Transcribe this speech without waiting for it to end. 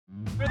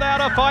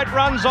without a fight,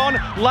 runs on,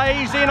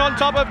 lays in on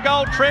top of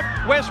Gold Trip.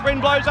 West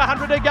Wind Blows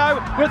 100 to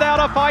go, without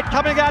a fight,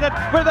 coming at it,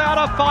 without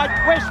a fight.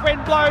 West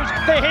Wind Blows,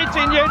 the heads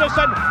in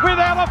unison,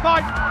 without a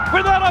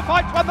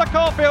fight, won the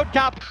Caulfield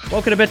Cup.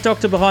 Welcome to Bet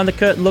Doctor Behind the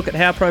Curtain. Look at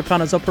how pro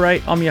punters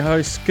operate. I'm your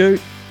host,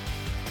 Scoot.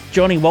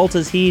 Johnny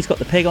Walters here. He's got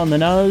the peg on the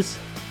nose.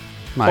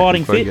 Mate,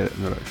 Fighting fit. Get it,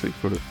 not actually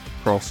put it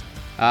across.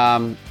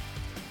 Nah.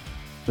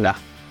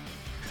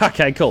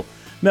 Okay, cool.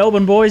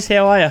 Melbourne boys,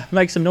 how are you?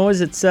 Make some noise.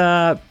 It's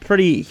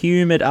pretty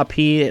humid up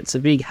here. It's a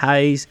big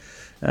haze.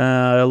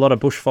 A lot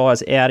of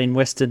bushfires out in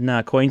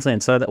Western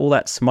Queensland. So all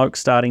that smoke's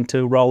starting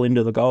to roll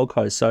into the Gold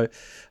Coast. So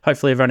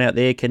hopefully everyone out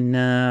there can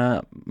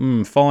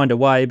find a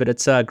way. But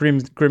it's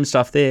grim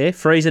stuff there.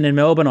 Freezing in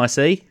Melbourne, I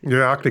see.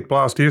 Yeah, Arctic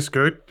blast here,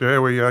 Scoot. Yeah,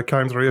 we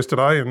came through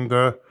yesterday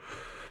and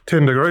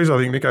 10 degrees, I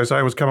think Nicko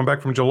say, was coming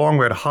back from Geelong.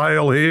 We had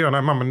hail here. I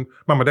know Mum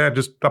and Dad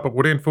just up at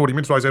Woodend 40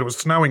 minutes away said it was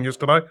snowing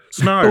yesterday.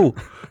 Snow.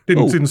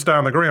 Didn't stay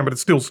on the ground, but it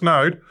still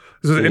snowed.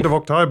 This is the end of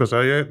October,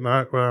 so yeah,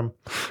 no,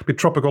 a bit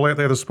tropical out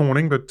there this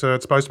morning, but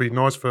it's supposed to be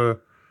nice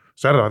for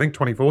Saturday. I think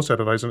 24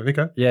 Saturdays, isn't it,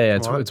 Nicko? Yeah,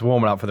 it's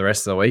warming up for the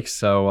rest of the week,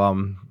 so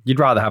you'd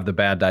rather have the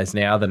bad days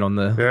now than on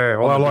the... Yeah,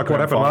 well, I like what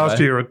happened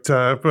last year at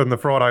on the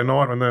Friday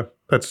night when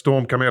that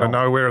storm came out of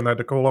nowhere and they had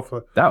to call off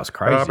that was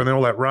crazy. And then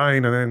all that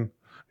rain and then...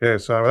 Yeah,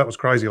 so that was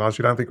crazy last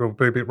year. I don't think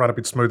it'll run a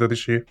bit smoother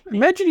this year.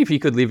 Imagine if you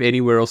could live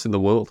anywhere else in the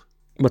world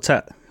What's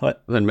that?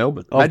 than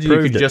Melbourne. Imagine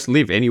if you could just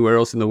live anywhere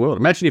else in the world.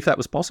 Imagine if that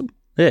was possible.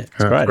 Yeah, it's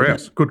great.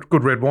 Grouse.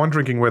 Good red wine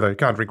drinking weather. You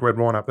can't drink red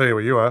wine up there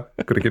where you are.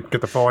 Got to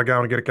get the fire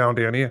going and get it going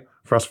down here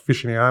for us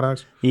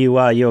aficionados. You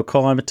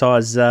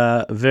acclimatise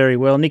very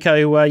well.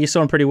 Nicko, you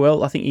saw him pretty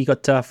well. I think you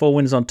got 4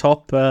 winners on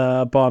top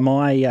by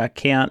my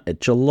count at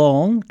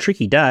Geelong.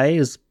 Tricky day. It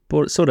was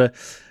sort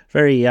of...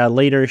 very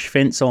leaderish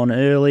fence on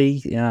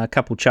early, a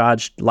couple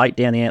charged late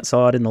down the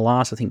outside in the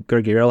last. I think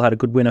Gregory Earl had a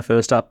good winner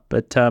first up,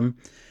 but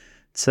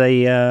it's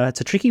a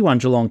tricky one,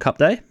 Geelong Cup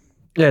Day.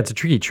 Yeah, it's a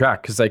tricky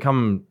track because they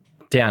come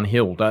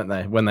downhill, don't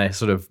they, when they're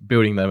sort of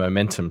building their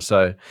momentum.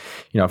 So,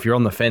 if you're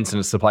on the fence and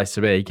it's the place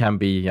to be, it can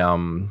be,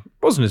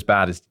 wasn't as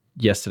bad as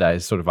yesterday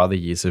as sort of other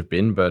years have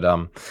been, but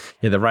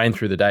the rain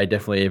through the day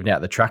definitely evened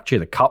out the track.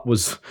 The Cup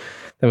was...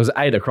 There was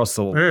 8 across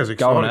the... Yeah, it was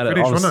exciting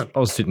finish, wasn't it? I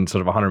was sitting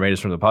sort of 100 metres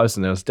from the post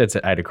and there was dead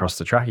set 8 across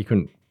the track. You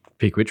couldn't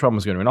pick which one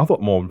was going to win. I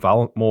thought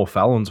more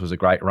Fallons was a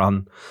great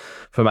run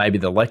for maybe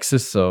the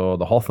Lexus or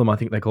the Hotham, I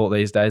think they call it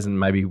these days, and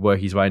maybe work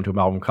his way into a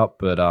Melbourne Cup.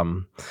 But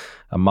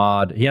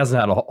Ahmad, he hasn't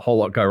had a whole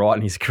lot go right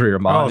in his career,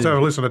 Ahmad. I was having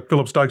a listen to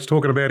Philip Stokes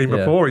talking about him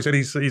before. He said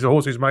he's a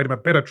horse who's made him a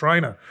better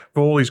trainer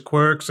for all his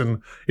quirks,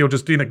 and he'll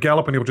just in a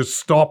gallop and he'll just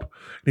stop.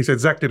 And he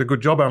said Zach did a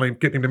good job only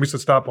getting him to miss the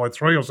start by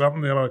 3 or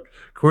something.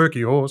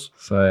 Quirky horse.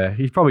 So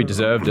he probably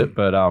deserved it,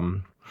 but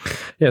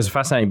it was a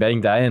fascinating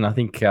betting day, and I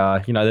think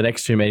the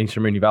next 2 meetings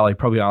from Moonee Valley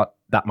probably aren't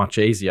that much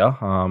easier.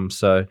 I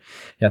think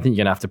you're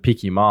gonna have to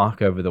pick your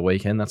mark over the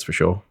weekend. That's for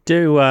sure.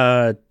 Do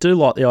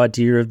like the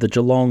idea of the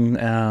Geelong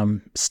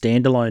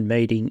standalone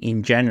meeting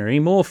in January,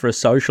 more for a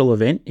social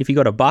event. If you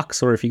got a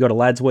Bucks or if you got a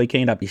lads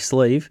weekend up your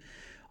sleeve,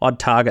 I'd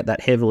target that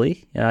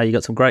heavily. You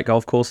got some great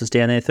golf courses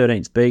down there,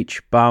 13th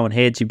Beach, Barwon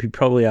Heads. You'd be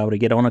probably able to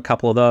get on a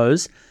couple of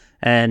those,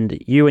 and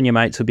you and your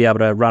mates would be able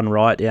to run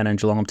right down in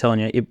Geelong. I'm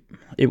telling you,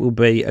 it will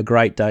be a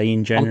great day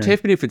in January. I'm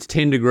tempted if it's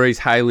 10 degrees,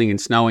 hailing and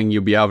snowing,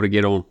 you'll be able to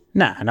get on.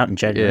 Nah, not in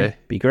January. Yeah.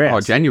 Be great.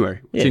 Oh, January.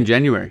 It's in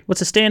January.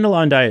 What's a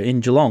standalone day in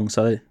Geelong?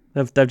 So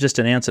they've just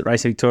announced at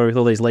Racing Victoria with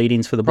all these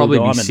lead-ins for the Blue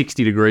Diamond. Probably be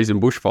 60 degrees and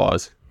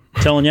bushfires.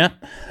 Telling you,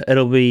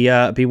 it'll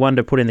be one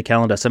to put in the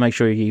calendar. So make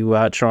sure you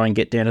try and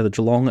get down to the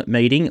Geelong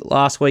meeting.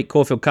 Last week,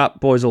 Caulfield Cup,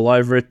 boys all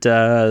over it.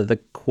 The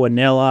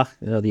Quinella,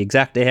 the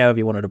Exacta, however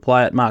you wanted to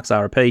play it. Marks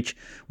are a peach.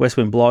 West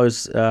Wind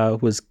Blows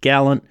was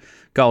gallant.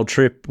 Gold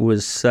Trip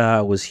was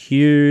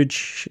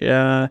huge.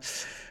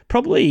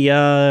 Probably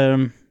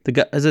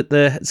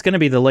it's going to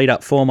be the lead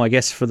up form, I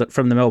guess,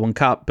 from the Melbourne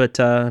Cup. But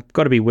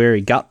got to be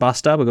wary.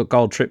 Gutbuster, we've got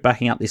Gold Trip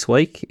backing up this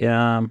week.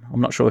 I'm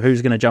not sure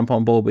who's going to jump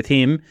on board with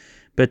him.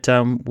 But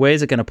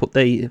where's it going to put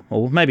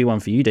or maybe one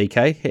for you,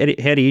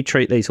 DK. How do you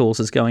treat these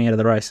horses going out of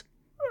the race?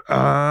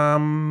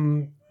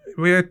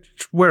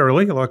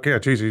 Warily,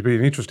 he's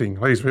been interesting.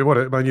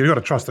 You've got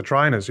to trust the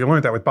trainers. You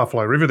learned that with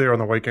Buffalo River there on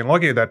the weekend.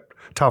 He had that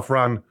tough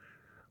run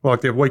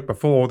like the week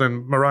before.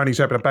 Then Moroney's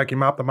happy to back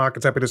him up. The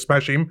market's happy to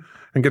smash him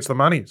and gets the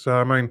money.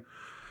 So,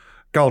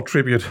 Gold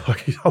Trip,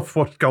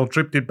 what Gold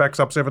Trip did backs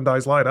up 7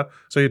 days later.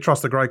 So you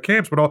trust the great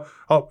camps. But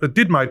it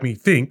did make me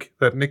think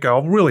that,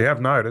 Nicko, I really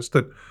have noticed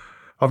that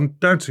I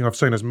don't think I've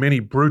seen as many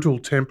brutal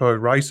tempo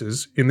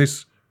races in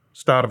this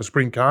start of a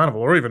spring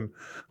carnival, or even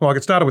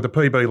it started with the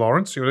PB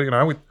Lawrence,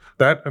 with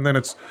that, and then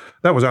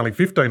that was only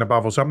 15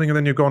 above or something, and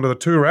then you've gone to the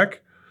Toorak,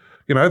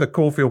 the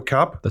Caulfield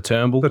Cup, the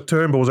Turnbull. The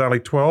Turnbull was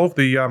only 12.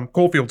 The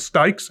Caulfield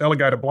Stakes,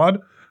 Alligator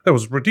Blood, that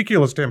was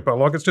ridiculous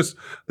tempo. It's just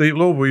the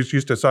Lawboys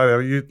used to say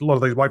a lot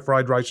of these weight for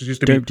age races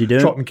used to be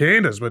trotting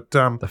canders, but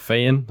the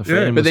Fian, but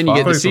then you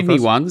get the Sydney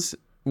ones.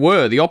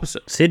 Were the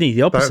opposite. Sydney,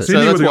 the opposite. So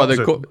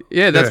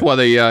that's why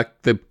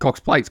the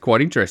Cox Plate's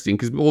quite interesting,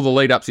 because all the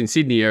lead ups in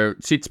Sydney are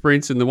sit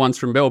sprints, and the ones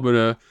from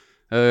Melbourne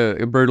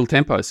are brutal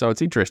tempo. So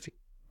it's interesting.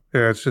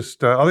 Yeah, it's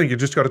just I think you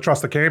just got to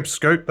trust the camps,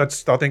 Scoot.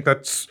 I think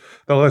that's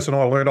the lesson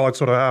I learned. I'd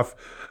sort of half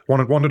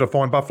wanted to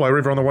find Buffalo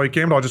River on the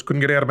weekend, but I just couldn't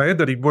get out of my head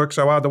that he'd worked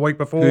so hard the week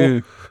before,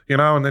 And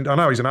then I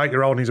know he's an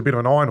 8-year-old and he's a bit of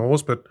an iron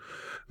horse, but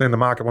then the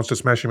market wants to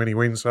smash him and he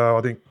wins. So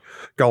I think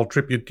Gold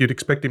Trip, you'd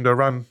expect him to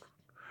run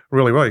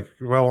really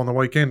well on the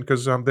weekend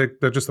because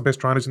they're just the best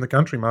trainers in the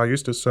country, Mar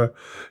Eustace. So,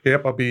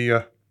 I'd be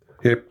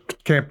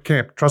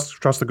camp.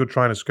 Trust the good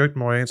trainers, Scoot.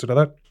 My answer to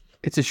that.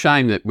 It's a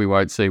shame that we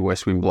won't see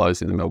West Wind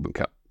Blows in the Melbourne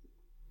Cup.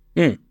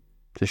 It's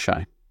a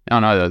shame. I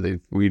know though the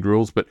weird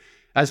rules, but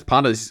as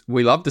punters,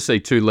 we love to see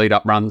 2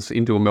 lead-up runs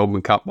into a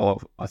Melbourne Cup.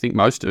 Well, I think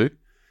most do.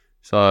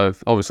 So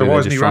obviously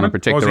they're just trying to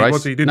protect the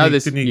race.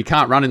 You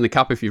can't run in the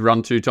Cup if you've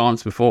run 2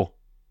 times before.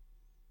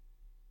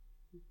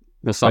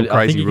 There's some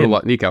crazy rule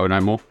like Nicko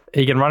no more.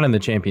 He can run in the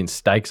Champions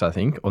Stakes, I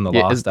think, on the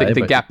last day.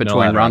 The gap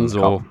between runs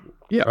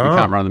you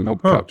can't run in the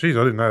Melbourne Cup. Geez,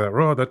 I didn't know that.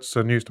 Right, that's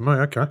news to me.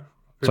 Okay.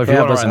 So if you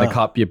want to run in the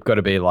Cup, you've got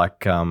to be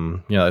like,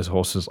 those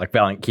horses like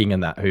Valiant King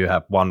and that who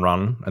have 1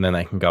 run and then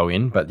they can go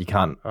in, but you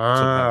can't.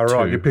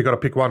 Right. You've got to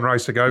pick one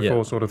race to go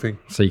for, sort of thing.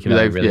 So you can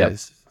only have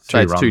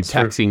say it's too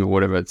taxing or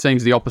whatever. It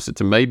seems the opposite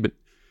to me, but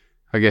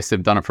I guess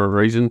they've done it for a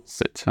reason.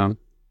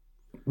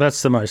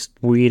 That's the most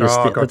weirdest.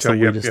 That's the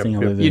weirdest thing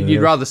I've ever heard.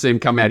 You'd rather see him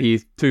come out here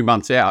 2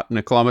 months out and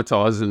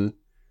acclimatise and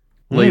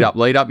lead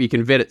up. You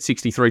can vet it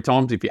 63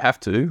 times if you have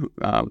to,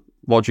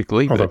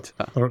 logically. But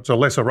it's a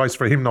lesser race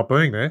for him not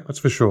being there, that's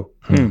for sure.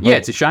 Yeah,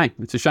 it's a shame.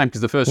 It's a shame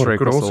because the first 3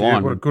 across the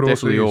line what a good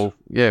horse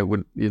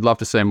you'd love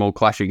to see them all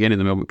clash again in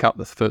the Melbourne Cup,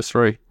 the first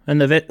 3.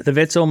 And the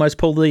vets almost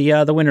pulled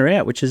the winner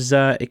out, which is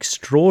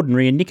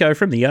extraordinary. And Nicko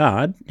from the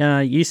yard,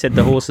 you said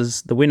the horse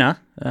is the winner.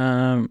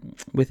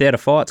 Without a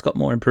fight's got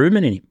more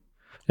improvement in him.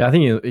 Yeah, I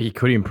think he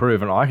could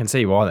improve, and I can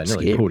see why they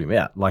nearly pulled him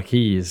out. Like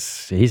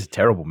he's a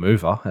terrible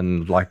mover,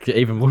 and like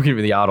even looking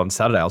at the yard on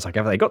Saturday, I was like,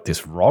 have they got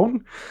this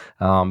wrong?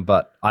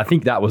 But I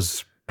think that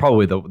was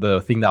probably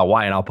the thing they were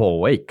weighing up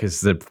all week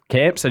because the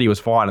camp said he was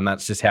fine, and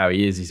that's just how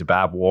he is. He's a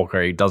bad walker.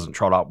 He doesn't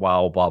trot up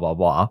well. Blah blah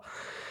blah.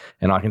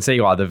 And I can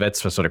see why the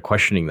vets were sort of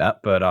questioning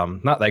that, but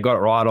no, they got it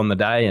right on the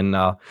day, and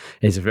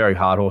he's a very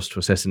hard horse to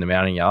assess in the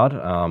mounting yard.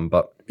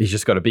 But he's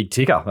just got a big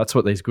ticker. That's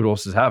what these good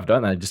horses have,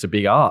 don't they? Just a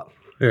big art.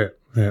 Yeah.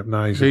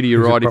 No, who do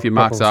you ride if you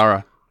mark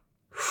Zara?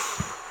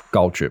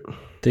 Gold Trip.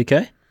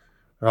 DK?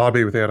 I'd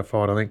be without a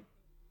fight, I think.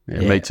 Yeah,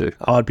 me too.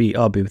 I'd be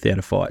without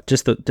a fight.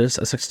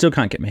 I still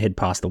can't get my head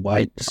past the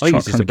weight. I think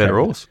he's just a better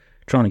horse.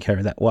 Trying to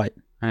carry that weight.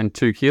 And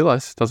 2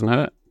 kilos doesn't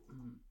hurt.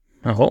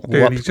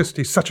 And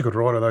he's such a good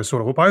rider, those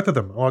sort of, both of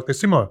them. Like they're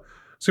similar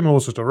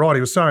horses to ride.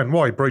 He was saying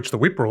why he breached the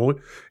whip rule.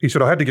 He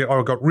said, I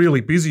got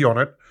really busy on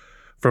it.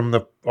 From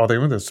the, I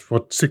think it was 4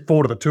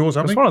 to the 2 or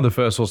something. It's one of the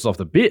first horses off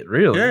the bit,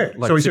 really. Yeah,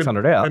 like so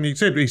 600 out. And he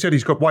said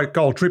he's got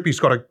Gold Trip. He's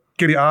got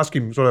to ask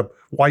him, sort of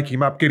wake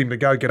him up, get him to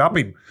go, get up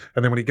him,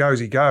 and then when he goes,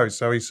 he goes.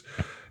 So he's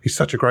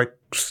such a great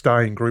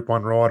staying Group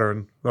 1 rider,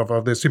 and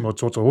they're similar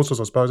sorts of horses,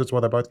 I suppose. That's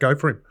why they both go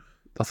for him.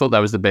 I thought that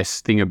was the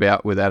best thing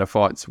about Without a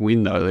Fight's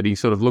win, though, that he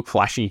sort of looked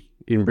flashy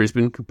in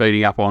Brisbane,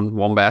 beating up on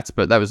Wombats,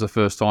 but that was the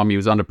first time he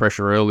was under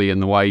pressure early,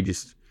 and the way he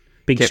just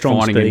kept strong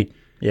finding speed. him.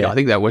 Yeah, I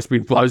think that West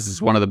Wind Blows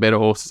is one of the better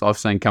horses I've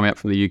seen come out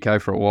from the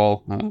UK for a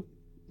while.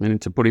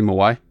 And to put him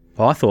away,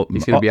 I thought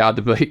he's going to be hard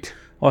to beat.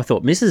 I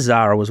thought Mrs.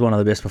 Zara was one of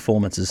the best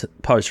performances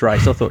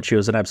post-race. I thought she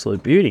was an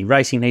absolute beauty.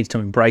 Racing needs to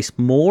embrace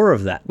more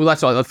of that. Well,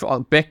 that's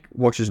like Beck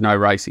watches no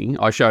racing.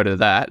 I showed her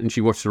that, and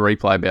she watched the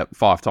replay about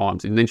 5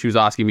 times, and then she was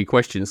asking me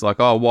questions like,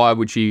 "Oh, why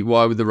would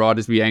the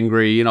riders be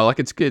angry?" You know, like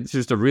it's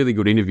just a really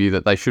good interview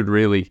that they should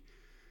really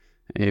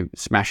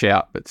smash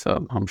out. But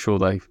I'm sure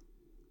they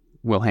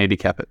will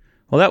handicap it.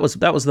 Well, that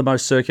was the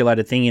most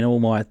circulated thing in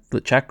all my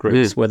chat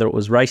groups, whether it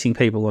was racing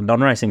people or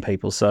non-racing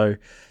people. So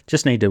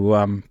just need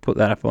to put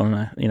that up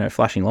on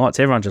flashing lights.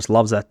 Everyone just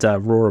loves that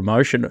raw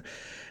emotion.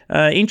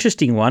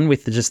 Interesting one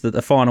with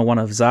the final one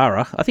of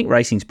Zara. I think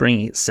racing's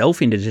bringing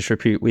itself into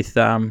disrepute with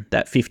that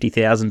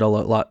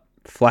 $50,000 like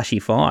flashy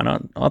fine.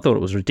 I thought it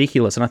was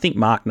ridiculous, and I think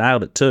Mark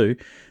nailed it too.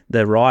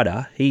 The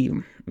rider,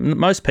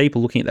 most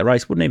people looking at the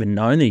race wouldn't even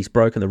know that he's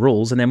broken the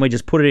rules, and then we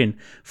just put it in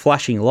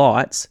flashing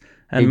lights.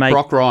 And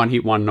Brock Ryan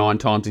hit one 9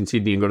 times in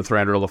Sydney and got a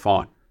 $300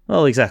 fine.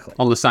 Well, exactly.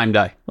 On the same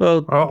day.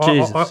 Well,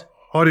 Jesus.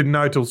 I didn't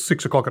know till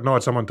 6 o'clock at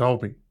night. Someone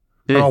told me.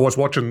 Yeah. And I was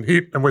watching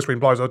Hit and West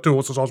Wind Blows. The 2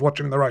 horses I was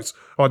watching in the race.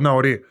 I had no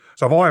idea.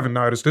 So if I haven't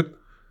noticed it,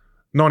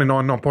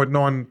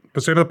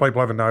 99.9% of the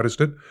people haven't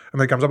noticed it. And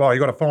then comes up, you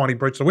got a fine. He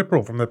breached the whip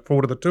rule from the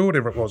 4 to the 2,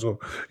 whatever it was. Or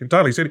in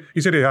total, he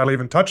said he hardly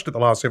even touched it the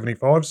last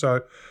 75. So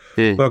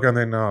look, and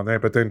then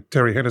but then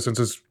Terry Henderson's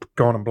has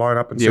gone and blown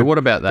up. And said, what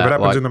about that? If it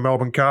happens in the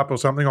Melbourne Cup or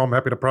something, I'm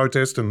happy to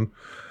protest and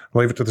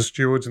leave it to the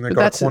stewards, and they've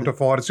got to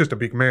quantify it. It's just a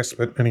big mess.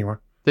 But anyway,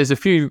 there's a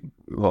few.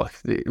 Well,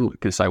 I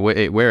can say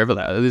wherever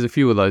that. There's a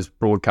few of those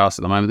broadcasts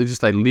at the moment.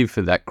 They live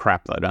for that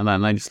crap though, don't they?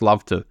 And they just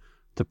love to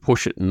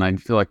push it, and they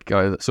feel like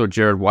go sort of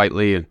Jared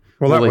Waitley and.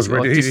 Well, that was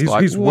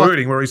his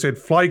wording where he said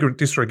flagrant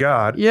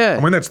disregard. Yeah.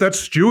 I mean, that's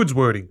steward's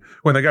wording.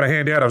 When they're going to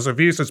hand out a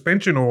severe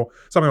suspension or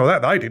something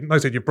like that, they didn't. They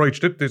said, you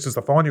breached it. This is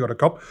the fine you got to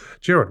cop.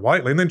 Jared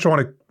Waitley. And then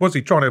trying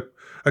to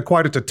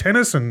equate it to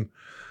tennis and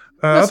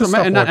That's other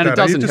stuff and like that. it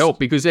doesn't just- help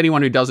because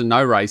anyone who doesn't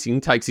know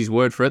racing takes his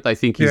word for it. They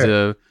think he's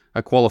a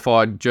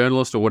qualified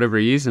journalist or whatever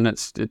he is, and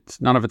it's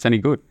none of it's any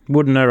good.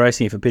 Wouldn't know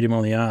racing if it bit him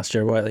on the arse,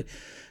 Joe Whaley.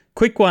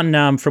 Quick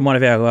one from one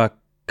of our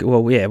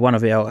one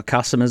of our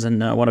customers and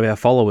one of our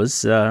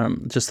followers.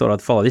 Just thought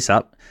I'd follow this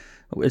up.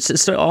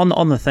 It's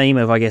on the theme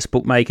of, I guess,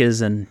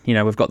 bookmakers, and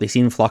we've got this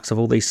influx of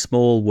all these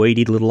small,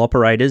 weedy little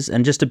operators,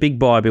 and just a big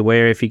buyer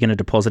beware if you're going to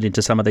deposit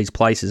into some of these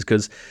places,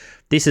 because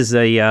this is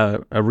a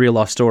real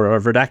life story.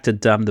 I've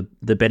redacted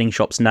the betting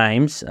shops'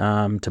 names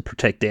to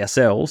protect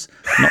ourselves,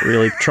 not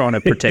really trying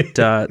to protect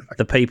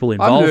the people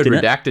involved in I've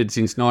heard it. redacted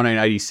since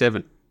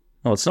 1987.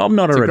 Oh, I'm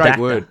not a It's a redactor. great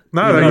word.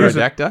 No, You're they not a use it.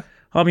 redactor.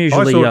 I'm I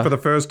usually saw it for the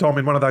first time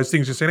in one of those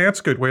things you sent out,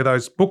 Scoot, where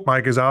those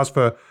bookmakers asked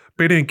for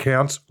betting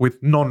accounts with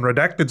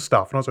non-redacted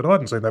stuff. And I said, I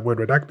hadn't seen that word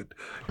redacted.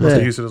 You must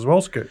have used it as well,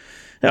 Scoot.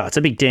 Yeah, it's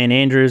a big Dan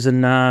Andrews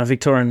and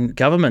Victorian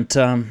government,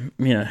 straight out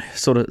of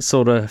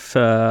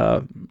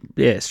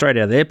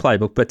their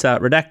playbook. But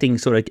redacting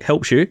sort of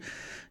helps you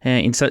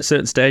in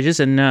certain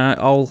stages, and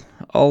I'll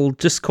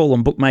just call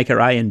them bookmaker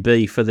A and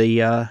B for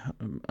the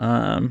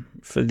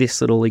for this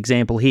little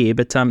example here.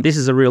 But this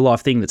is a real life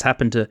thing that's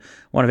happened to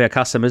one of our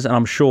customers, and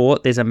I'm sure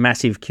there's a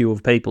massive queue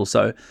of people.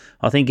 So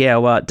I think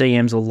our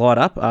DMs will light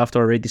up after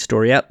I read this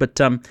story out.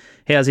 But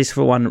how's this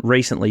for one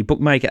recently?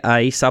 Bookmaker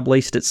A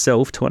subleased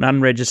itself to an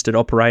unregistered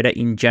operator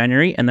in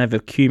January, and they've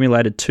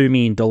accumulated $2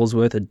 million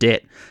worth of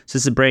debt. So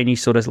this is a brand new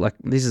sort of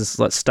this is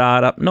like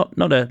startup, not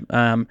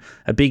a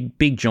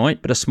big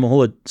joint, but a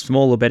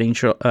smaller betting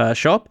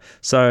shop.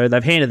 So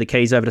they've handed the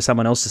keys over to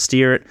someone else to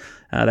steer it.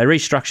 They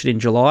restructured in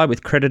July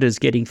with creditors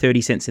getting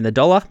 30 cents in the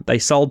dollar. They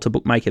sold to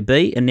Bookmaker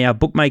B, and now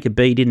Bookmaker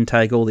B didn't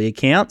take all the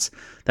accounts.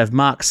 They've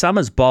marked some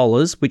as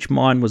bowlers, which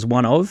mine was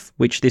one of,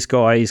 which this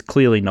guy is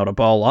clearly not a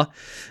bowler.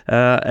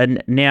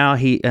 And now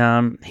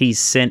he's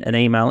sent an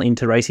email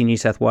into Racing New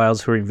South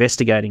Wales who are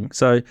investigating.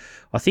 So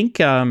I think...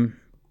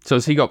 So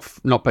has he got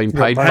not been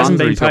paid funds?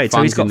 hasn't or been paid,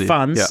 so he's got in there?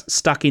 funds Yeah.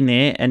 stuck in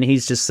there, and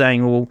he's just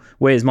saying, well,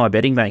 where's my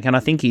betting bank? And I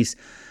think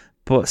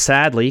but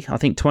sadly, I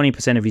think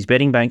 20% of his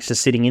betting bank's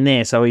just sitting in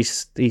there, so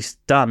he's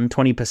done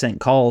 20%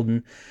 cold,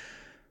 and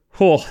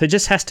there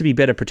just has to be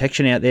better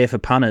protection out there for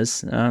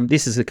punters.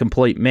 This is a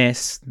complete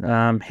mess.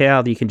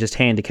 How you can just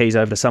hand the keys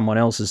over to someone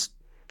else is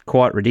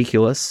quite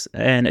ridiculous,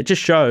 and it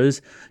just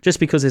shows, just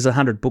because there's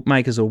 100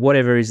 bookmakers or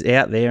whatever is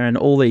out there, and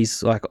all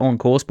these like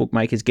on-course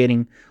bookmakers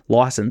getting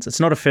licensed, it's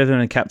not a feather in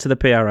the cap to the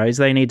PRAs.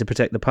 They need to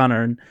protect the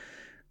punter, and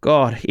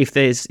God, if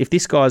this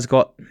guy's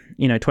got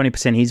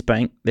 20% his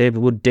bank, there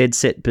would dead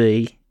set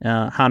be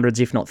hundreds,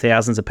 if not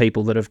thousands, of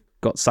people that have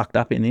got sucked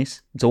up in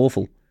this. It's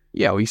awful.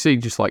 Yeah, well, you see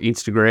just like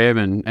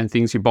Instagram and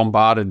things, you're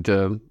bombarded,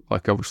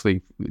 like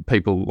obviously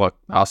people like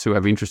us who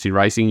have interest in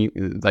racing,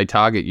 they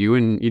target you,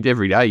 and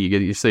every day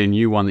you see a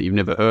new one that you've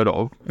never heard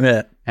of.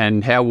 Yeah.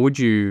 And how would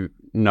you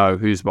know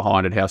who's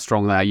behind it, how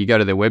strong they are? You go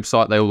to their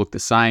website, they all look the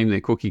same,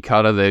 they're cookie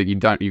cutter, you've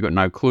got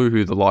no clue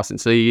who the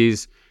licensee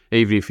is.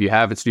 Even if you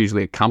have, it's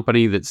usually a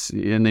company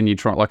and then you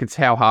try, it's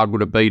how hard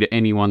would it be to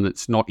anyone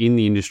that's not in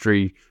the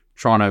industry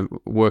trying to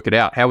work it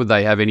out? How would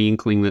they have any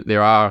inkling that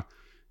there are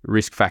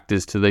risk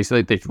factors to these?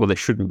 Well, there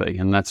shouldn't be,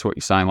 and that's what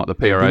you're saying. Like the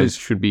PROs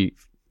should be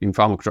in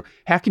far more control.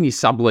 How can you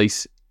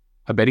sublease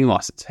a betting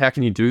license? How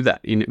can you do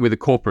that with a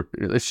corporate?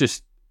 It's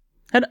just.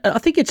 And I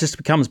think it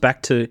just comes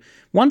back to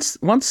once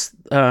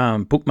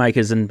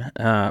bookmakers and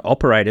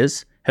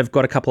operators have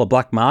got a couple of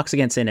black marks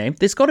against their name,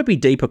 there's got to be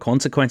deeper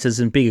consequences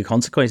and bigger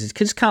consequences. You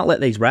just can't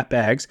let these rat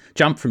bags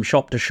jump from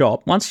shop to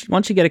shop. Once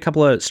you get a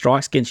couple of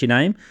strikes against your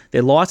name,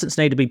 their license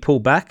need to be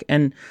pulled back,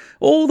 and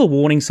all the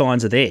warning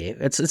signs are there.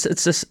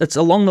 It's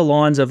along the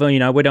lines of, we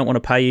don't want to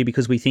pay you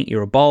because we think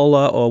you're a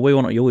bowler, or we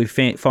want your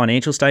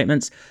financial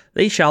statements.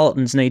 These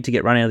charlatans need to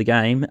get run out of the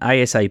game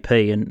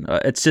ASAP, and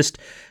it's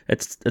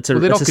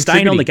a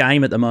stain on the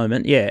game at the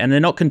moment. Yeah, and they're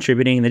not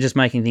contributing. They're just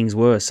making things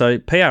worse. So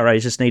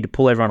PRAs just need to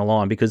pull everyone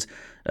along, because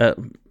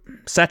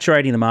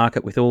saturating the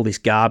market with all this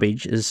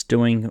garbage is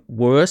doing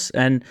worse,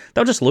 and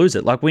they'll just lose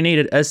it. Like we need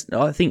it, as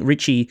I think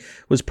Richie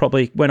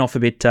went off a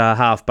bit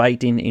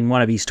half-baked in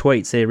one of his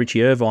tweets there,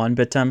 Richie Irvine,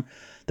 but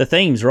the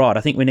theme's right.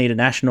 I think we need a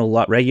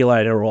national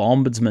regulator or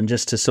ombudsman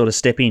just to sort of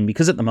step in,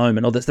 because at the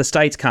moment, or the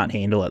states can't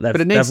handle it.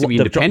 But it needs to be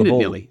independent,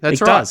 nearly.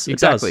 That's right.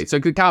 Exactly. So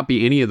it can't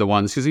be any of the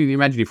ones, because you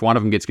imagine if one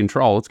of them gets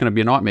control, it's going to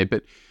be a nightmare.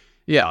 But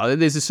yeah,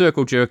 there's a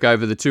circle jerk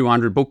over the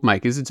 200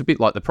 bookmakers. It's a bit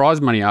like the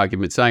prize money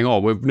argument, saying,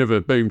 we've never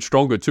been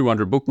stronger,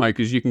 200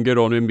 bookmakers, you can get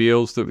on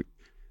NBLs.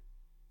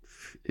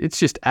 It's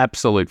just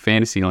absolute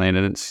fantasy land,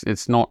 and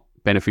it's not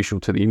beneficial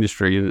to the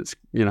industry. And it's,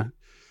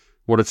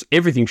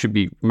 everything should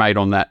be made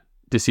on that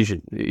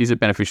decision. Is it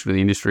beneficial to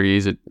the industry?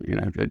 Is it,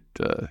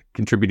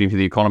 contributing to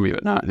the economy?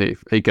 But no, the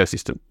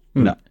ecosystem.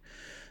 No.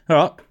 All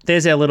right.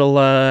 There's our little...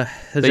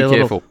 Be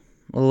careful.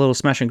 A little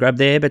smash and grab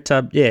there. But,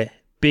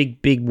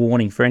 big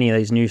warning for any of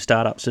these new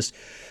startups. Just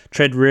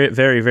tread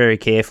very, very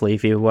carefully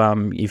if you're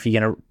going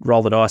to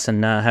roll the dice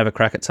and have a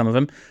crack at some of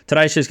them.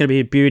 Today's just going to be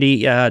a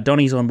beauty.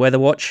 Donnie's on weather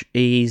watch.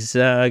 He's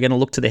going to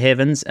look to the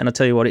heavens, and I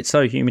tell you what, it's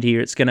so humid here,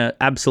 it's going to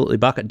absolutely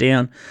bucket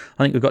down.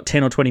 I think we've got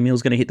 10 or 20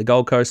 mils going to hit the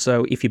Gold Coast,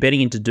 so if you're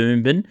betting into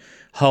Doomben,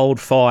 hold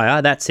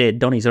fire. That said,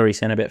 Donnie's already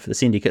sent a bet for the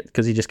syndicate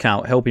because he just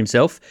can't help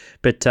himself,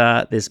 but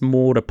there's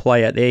more to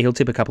play out there. He'll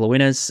tip a couple of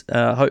winners,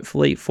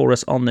 hopefully, for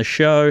us on the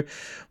show.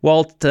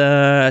 Walt,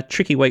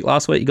 tricky week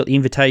last week. You got the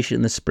invitation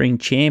in the Spring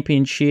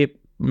Championship.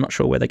 I'm not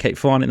sure where they keep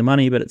finding the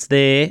money, but it's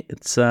there.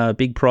 It's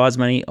big prize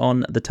money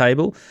on the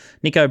table.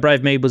 Nicko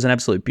Brave Mead was an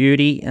absolute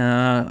beauty.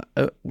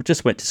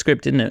 Just went to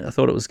script, didn't it? I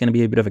thought it was going to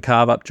be a bit of a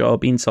carve-up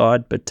job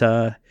inside, but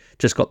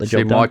just got the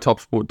job done. My Top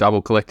Sport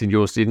double collected,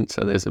 yours didn't,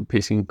 so there's a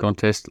pissing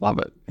contest. Love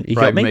it. You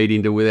Brave got me? Mead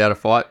into without a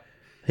fight.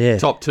 Yeah.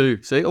 Top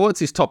 2. See, what's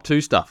this top 2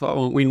 stuff? I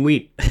want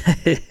win-win.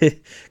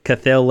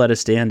 Cathell let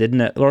us down, didn't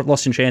it?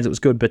 Lost in Chance, it was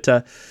good. But,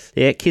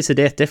 Kiss of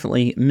Death,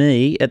 definitely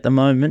me at the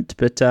moment.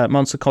 But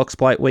Monster Cox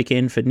Plate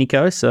weekend for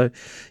Nicko, so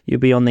you'll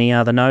be on the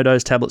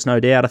no-dose tablets, no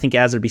doubt. I think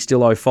Az would be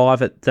still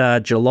 05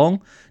 at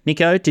Geelong.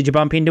 Nicko, did you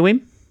bump into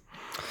him?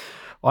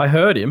 I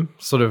heard him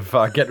sort of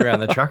getting around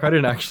the track. I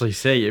didn't actually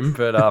see him,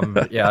 but I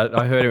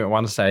heard him at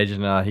one stage,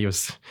 and he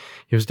was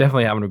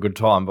definitely having a good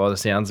time by the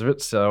sounds of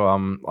it.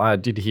 So I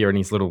did hear in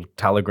his little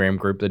Telegram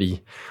group that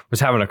he was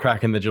having a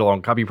crack in the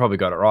Geelong Cup. He probably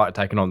got it right,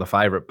 taking on the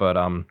favourite, but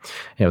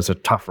it was a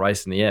tough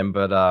race in the end.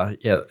 But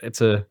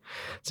it's an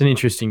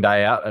interesting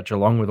day out at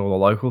Geelong with all the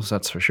locals,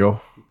 that's for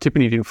sure.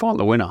 Tipping you didn't find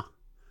the winner.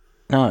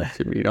 No,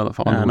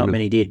 not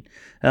many did.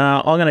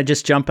 I'm going to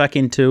just jump back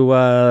into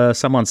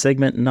someone's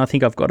segment, and I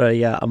think I've got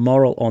a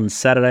moral on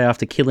Saturday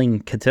after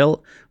killing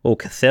Cathelli.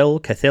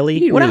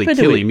 You didn't really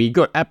kill him. He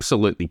got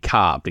absolutely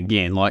carved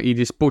again. Like, you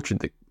just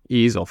butchered the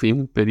ears off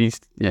him, but anyway.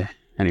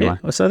 Yeah,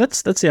 so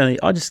that's the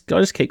only. I just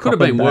keep. Could have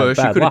been worse.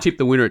 You could have luck. tipped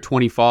the winner at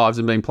 25s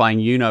and been playing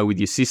with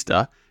your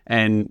sister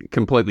and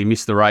completely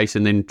missed the race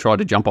and then tried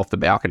to jump off the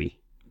balcony.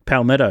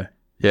 Palmetto.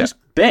 Yeah. Just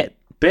bet.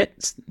 I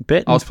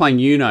was playing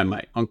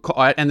mate.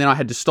 And then I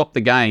had to stop the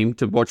game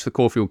to watch the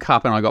Caulfield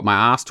Cup, and I got my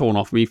ass torn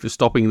off me for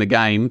stopping the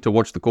game to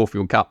watch the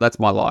Caulfield Cup. That's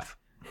my life.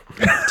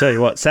 Tell you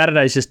what,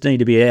 Saturdays just need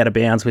to be out of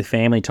bounds with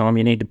family time.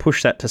 You need to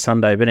push that to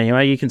Sunday. But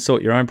anyway, you can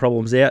sort your own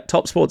problems out.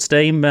 Top Sports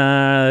team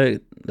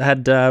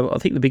had, I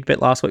think the big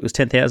bet last week was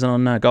 10,000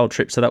 on Gold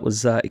Trip, so that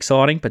was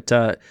exciting. But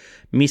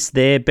missed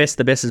there.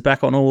 The best is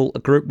back on all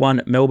Group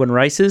 1 Melbourne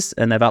races,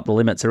 and they've upped the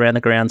limits around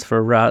the grounds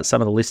for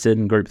some of the listed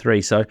in Group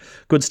 3. So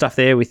good stuff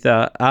there with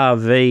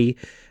RV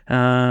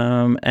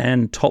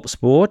and Top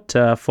Sport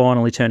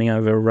finally turning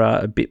over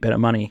a bit better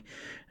money.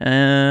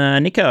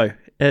 Nicko,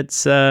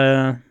 it's...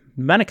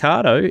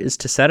 Manikato is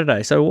to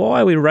Saturday, so why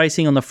are we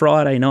racing on the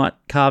Friday night,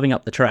 carving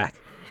up the track?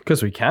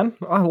 Because we can.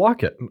 I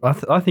like it.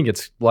 I think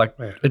it's like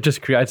it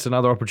just creates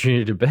another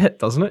opportunity to bet,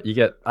 doesn't it? You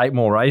get 8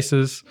 more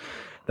races.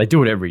 They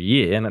do it every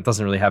year, and it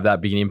doesn't really have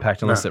that big an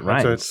impact unless it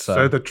rains.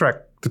 So the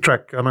track.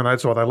 I mean,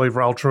 that's why they leave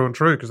rail true and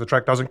true, because the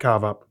track doesn't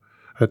carve up.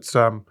 It's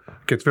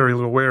gets very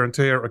little wear and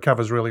tear. It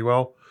recovers really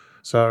well.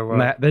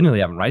 So they nearly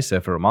haven't raced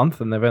there for a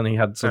month, and they've only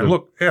had sort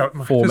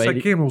of 4 meetings.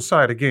 Again, we'll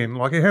say it again.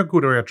 Like, how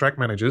good are our track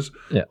managers?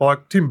 Yeah.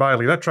 Like Tim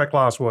Bailey, that track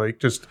last week,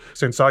 just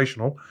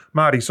sensational.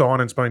 Marty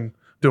Sinon's been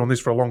doing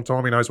this for a long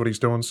time. He knows what he's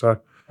doing. So,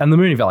 and the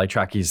Moonee Valley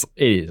track is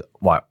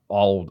like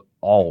old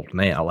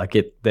now. Like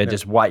they're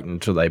just waiting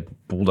until they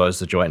bulldoze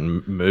the joint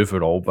and move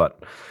it all.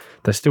 But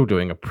they're still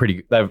doing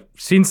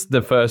since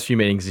the first few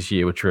meetings this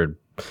year,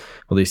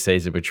 this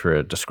season, which were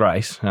a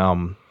disgrace.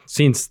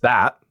 Since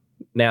that.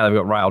 Now they've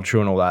got rail true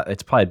and all that.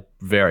 It's played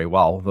very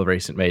well, the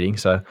recent meeting.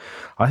 So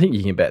I think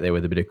you can bet there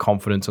with a bit of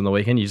confidence on the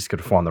weekend. You just got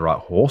to find the right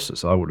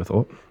horses, I would have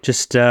thought.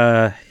 Just,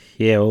 I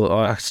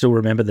still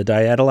remember the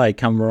day Adelaide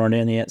come right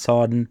down the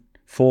outside and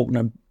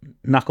Faulkner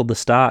knuckled the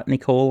start,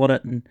 Nick Hall on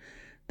it. And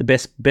the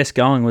best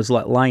going was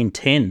like lane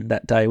 10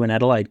 that day when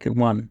Adelaide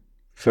won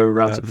for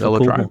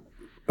Velodrome.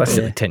 That's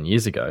 10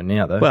 years ago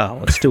now, though. Well,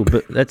 that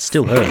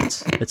still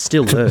hurts. It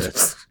still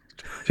hurts.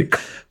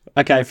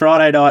 Okay,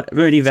 Friday night,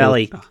 Moonee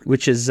Valley,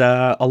 which is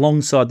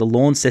alongside the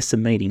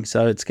Launceston meeting.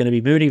 So it's going to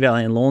be Moonee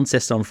Valley and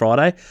Launceston on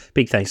Friday.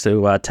 Big thanks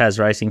to Taz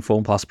Racing,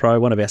 Form Plus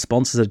Pro, one of our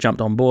sponsors that jumped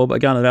on board. But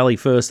going to the Valley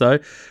first, though.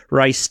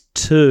 Race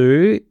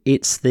 2,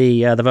 it's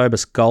the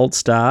Vobis Gold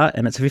Star,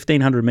 and it's a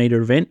 1,500-metre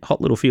event.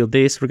 Hot little field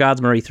this.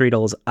 Regards Marie,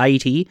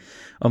 $3.80.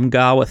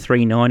 Umgawa,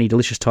 $3.90.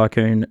 Delicious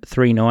Tycoon,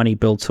 $3.90.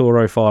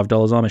 Beltoro,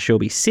 $5. I'm a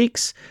Shelby,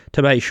 $6.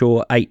 Tobay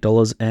Shore,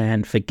 $8.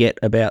 And forget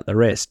about the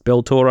rest.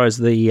 Beltoro's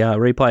the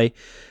replay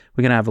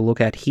we're going to have a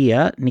look at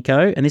here,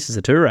 Nicko, and this is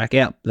a Toorak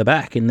out the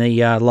back in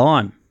the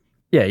Lime.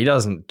 Yeah, he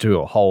doesn't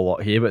do a whole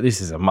lot here, but this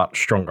is a much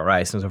stronger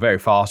race. It was a very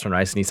fast one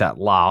race, and he's at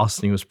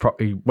last, and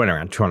he went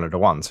around 200 to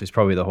 1, so he's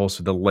probably the horse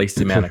with the least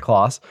amount of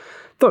class.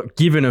 Thought,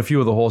 given a few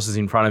of the horses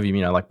in front of him,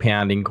 like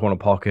Pounding, Corner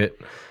Pocket,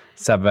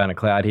 Savannah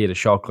Cloud here to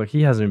shock, like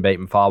he hasn't been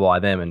beaten far by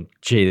them, and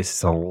gee, this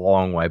is a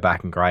long way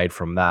back in grade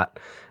from that.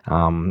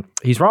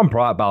 His run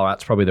prior at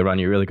Ballarat's probably the run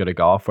you really got to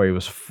go off, where he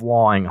was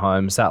flying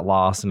home, sat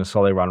last in a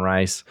solid run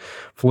race,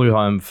 flew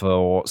home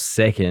for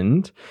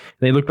second.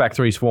 Then you look back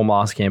through his form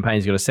last campaign,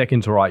 he's got a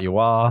second to Right You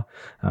Are.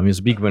 He was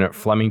a big winner at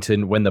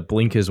Flemington when the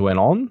blinkers went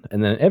on.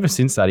 And then ever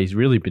since that, he's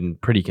really been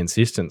pretty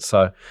consistent.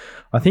 So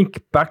I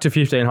think back to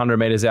 1,500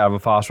 metres out of a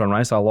fast run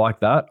race, I like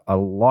that. I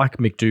like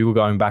McDougall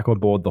going back on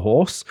board the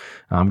horse,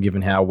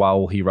 given how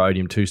well he rode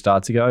him 2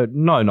 starts ago.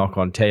 No knock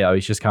on Teo.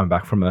 He's just coming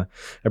back from a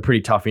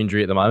pretty tough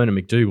injury at the moment, and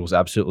McDougall's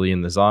absolutely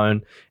in the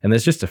zone. And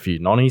there's just a few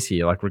nonnies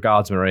here, like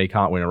Regards Marie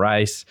can't win a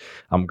race.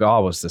 Guy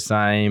was the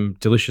same.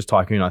 Delicious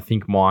Tycoon, I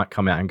think, might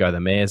come out and go the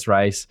mare's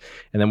race.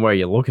 And then where are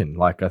you looking?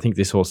 Like, I think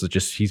this horse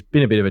he's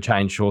been a bit of a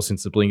change horse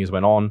since the blinkers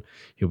went on.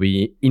 He'll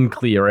be in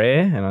clear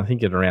air, and I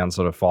think at around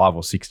sort of $5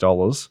 or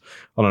 $6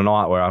 on a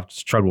night where I've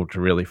struggled to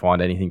really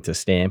find anything to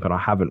stamp, and I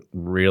haven't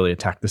really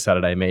attacked the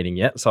Saturday meeting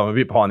yet. So I'm a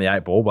bit behind the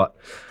 8 ball, but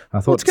I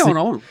thought what's going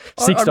on?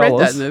 $6. I read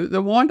that in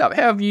the wind up.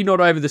 How have you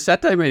not over the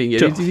Saturday meeting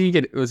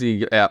yet? Was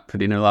he out for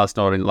dinner last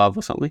night in Love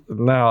or something?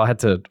 No, I had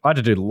to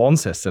do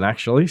Launceston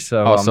actually.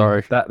 So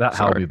sorry. That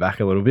held me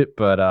back a little bit,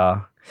 but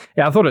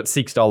yeah, I thought at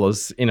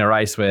 $6 in a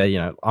race where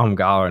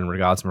Umgar and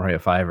Regards Marie are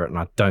favourite, and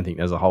I don't think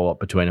there's a whole lot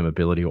between them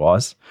ability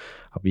wise.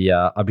 I'd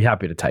be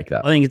happy to take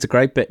that. I think it's a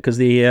great bet because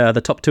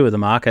the top 2 of the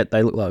market,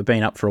 they look like they've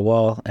been up for a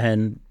while,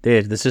 and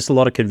there's just a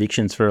lot of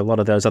convictions for a lot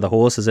of those other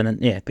horses, and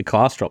the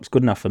class drop's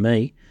good enough for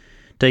me.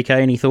 DK,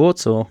 any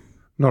thoughts or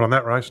Not on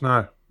that race,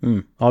 no.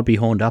 I'd be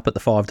horned up at the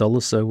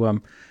 $5, so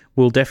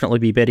we'll definitely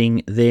be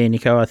betting there,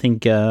 Nicko. I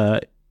think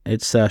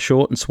it's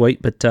short and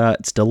sweet, but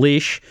it's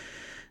delish.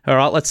 All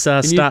right, let's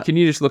start. Can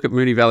you just look at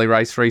Moonee Valley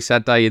Race 3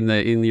 Saturday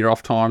in your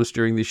off times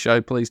during this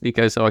show, please,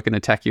 Nicko, so I can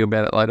attack you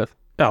about it later?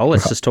 Oh,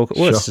 let's just talk.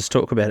 Let's just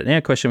talk about it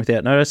now. Question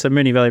without notice. So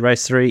Moonee Valley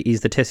Race 3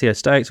 is the Tessio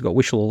Stakes. We've got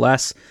Wishful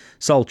Lass,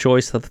 Sole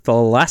Choice, the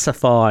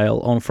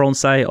Thalassophile, On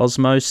Francais,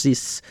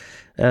 Osmosis,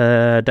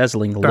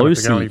 Dazzling Don't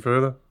Lucy. have to go any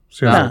further.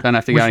 Don't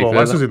have to go any Wishful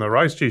Lass further. is in the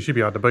race. Gee, she'd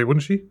be hard to beat,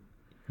 wouldn't she?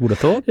 Would have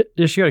thought.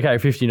 Yeah, she got to carry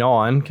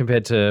 59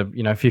 compared to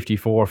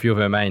 54. A few of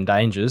her main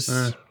dangers.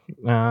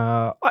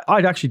 I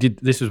actually did.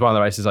 This was one of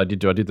the races I did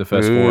do. I did the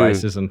first 4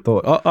 races and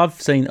thought I've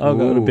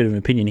got a bit of an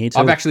opinion here too.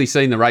 I've actually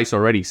seen the race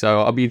already,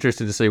 so I'll be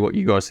interested to see what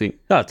you guys think.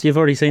 Oh, you've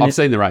already seen it? I've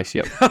seen the race,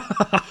 yep.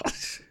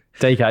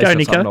 DK's got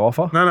Nicko. something to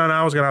offer. No.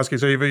 I was going to ask you.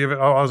 So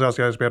I was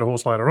asking you about a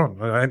horse later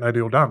on. Ain't no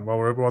deal done.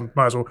 Well, everyone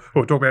might as well.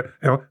 We'll talk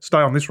about. Stay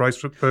on this race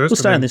first. We'll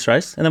stay on this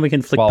race, and then we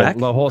can flick back.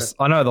 The horse.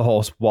 I know the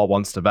horse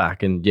wants to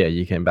back, and yeah,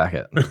 you can back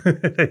it.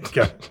 There you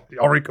go. The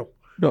Oracle.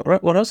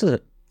 What else is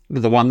it?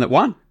 The one that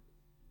won.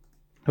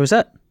 Who was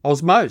that?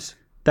 Osmose.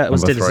 That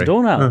was Number Dennis 3.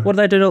 Adorno. What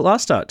did they do at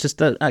last start?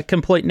 Just a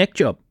complete neck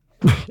job.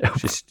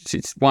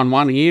 It's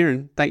won here,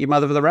 and thank your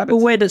mother for the rabbits.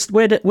 Well,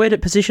 where did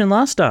it position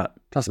last start?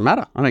 Doesn't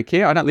matter. I don't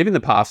care. I don't live in the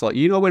past like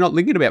you. We're not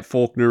thinking about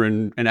Faulkner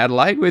and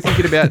Adelaide. We're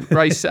thinking about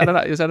race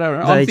Saturday.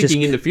 I'm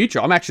thinking in the future.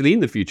 I'm actually in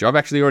the future. I've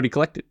actually already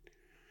collected.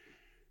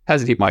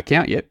 Hasn't hit my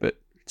account yet, but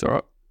it's all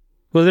right.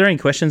 Were there any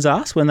questions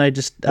asked when they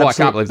just... Well, I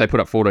can't believe they put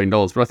up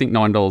 $14, but I think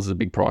 $9 is a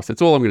big price.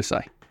 That's all I'm going to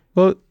say.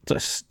 Well,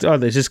 is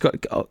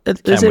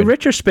there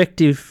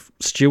retrospective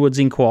stewards'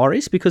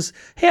 inquiries? Because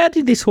how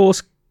did this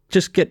horse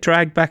just get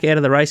dragged back out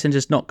of the race and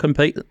just not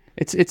compete?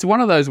 It's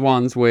one of those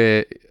ones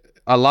where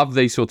I love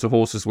these sorts of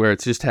horses where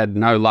it's just had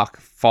no luck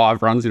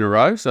 5 runs in a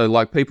row. So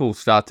like people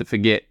start to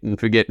forget, and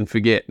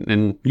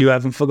You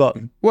haven't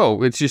forgotten.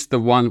 well, it's just the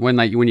one when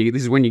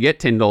you get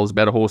 $10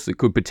 about a horse that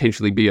could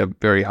potentially be a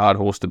very hard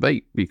horse to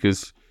beat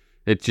because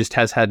it just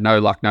has had no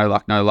luck,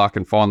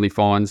 and finally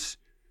finds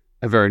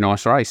a very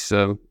nice race.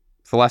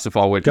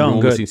 Thalassophile went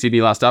enormous in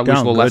Sydney last start.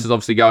 Wishful Lass is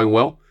obviously going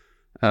well,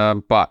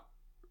 but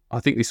I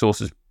think this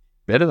horse is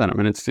better than him,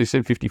 and it's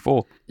said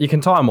 54. You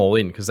can tie them all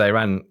in because they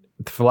ran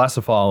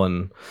Thalassophile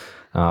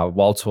and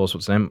Walt's horse,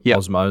 what's his name? Yep.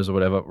 Osmose or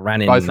whatever.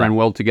 Both ran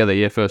well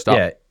together, first up.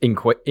 Yeah, in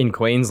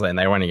Queensland,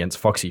 they ran against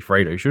Foxy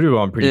Frida, who should have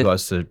gone pretty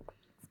close to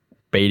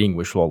beating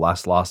Wishful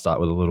last start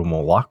with a little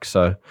more luck.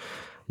 So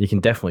you can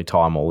definitely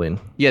tie them all in.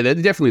 Yeah, they're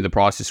definitely the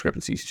price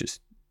discrepancy is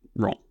just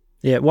wrong.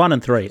 Yeah, 1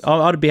 and 3.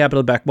 I'd be able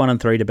to back 1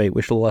 and 3 to beat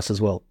Wishful Lass as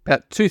well.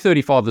 About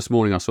 2:35 this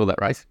morning, I saw that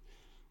race.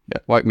 Yeah,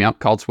 woke me up,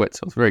 cold sweats.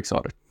 I was very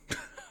excited.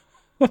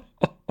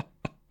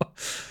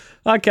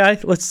 Okay,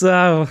 let's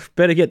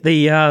better get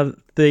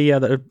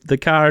the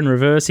car in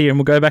reverse here, and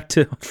we'll go back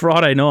to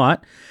Friday night.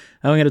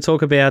 And we're going to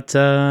talk about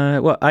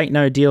Ain't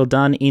No Deal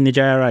Done in the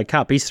JRA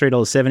Cup. He's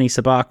 $3.70,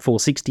 Sabak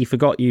 $4.60,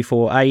 Forgot You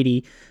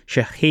 $4.80,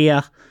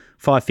 Shahir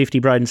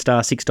 $5.50, Broden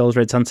Star $6,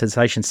 Red Sun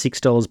Sensation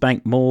 $6,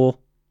 Bank More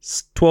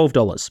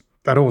 $12.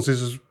 That horse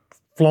is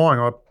flying.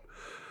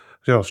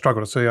 I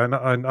struggle to see. I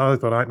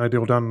thought Ain't No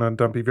Deal Done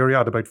and be very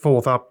hard to beat.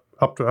 4th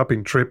up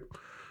in trip.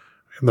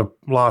 In the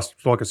last,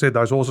 like I said,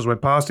 those horses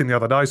went past him the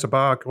other day.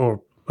 Sabak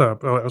or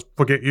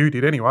Forget You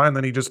did anyway, and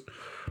then he just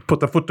put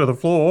the foot to the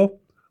floor,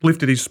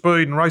 lifted his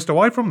speed, and raced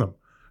away from them.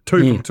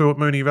 2 from 2 at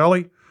Moonee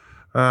Valley.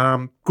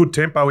 Good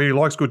tempo. He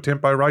likes good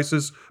tempo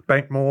races.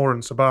 Bankmore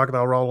and Sabak,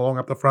 they'll roll along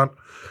up the front.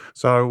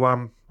 So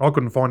I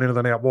couldn't find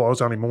anything out. Well, it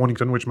was only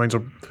Mornington, which means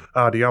a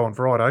RDO on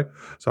Friday.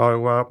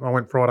 So I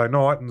went Friday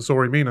night and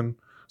saw him in and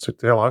said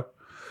hello.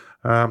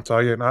 So,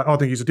 yeah, no, I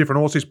think he's a different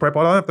horse this prep.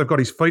 I don't know if they've got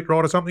his feet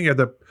right or something. He had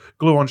the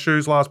glue on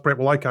shoes last prep.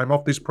 Well, they came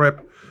off this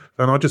prep.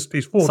 And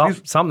he's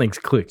fourth. Something's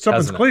clicked.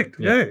 Something's clicked.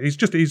 Yeah.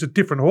 He's a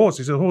different horse.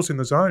 He's a horse in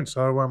the zone.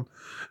 So,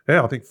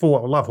 I think I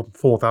love him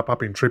fourth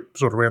up in trip,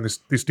 sort of around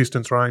this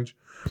distance range.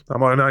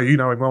 I know you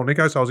know him well,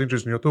 Nicko, so I was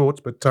interested in your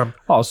thoughts. But I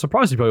was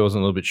surprised he probably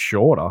wasn't a little bit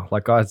shorter.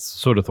 Like, I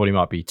sort of thought he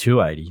might be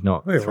 280,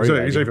 not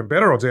 380. He's even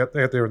better odds out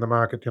there in the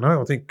market,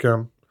 I think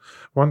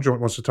one joint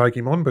wants to take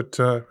him on, but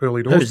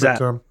early doors. Who's that?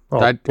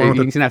 He's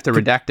going to have to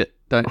redact it.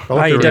 Don't.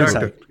 You don't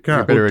say.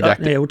 You better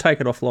redact it. Yeah, we'll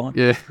take it offline.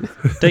 Yeah.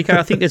 DK,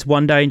 I think there's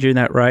one danger in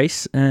that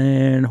race,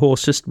 and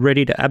horse just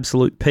ready to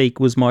absolute peak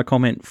was my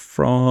comment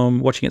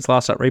from watching its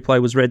last up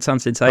replay was Red Sun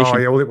Sensation. Oh,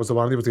 yeah, well, it was the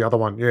one. It was the other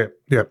one. Yeah.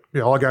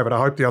 I gave it a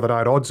hope the other day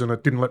at odds, and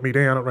it didn't let me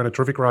down. It ran a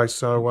terrific race.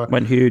 So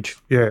went huge.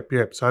 Yeah.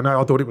 So,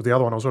 no, I thought it was the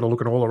other one. I was sort of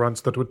looking at all the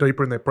runs that were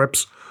deeper in their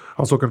preps.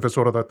 I was looking for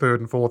sort of the third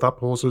and fourth up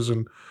horses,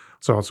 and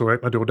so I saw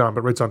no deal done.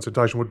 But Red Sun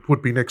Sensation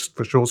would be next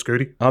for sure,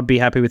 Scooty. I'd be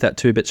happy with that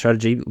 2-bit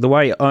strategy. The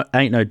way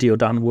Ain't No Deal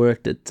Done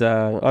worked at,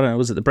 I don't know,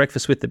 was it the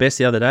Breakfast with the Best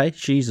the other day?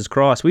 Jesus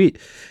Christ.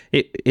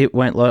 It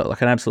went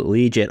like an absolute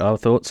Learjet, I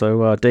thought.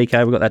 So,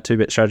 DK, we've got that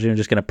 2-bit strategy. I'm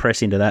just going to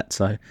press into that.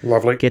 So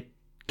lovely.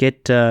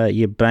 Get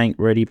your bank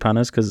ready,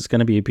 punters, because it's going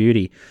to be a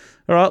beauty.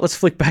 All right, let's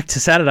flick back to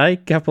Saturday.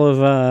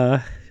 Couple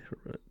of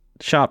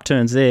sharp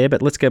turns there,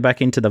 but let's go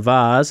back into the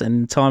VARs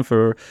and time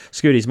for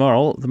Scooty's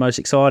Moral, the most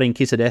exciting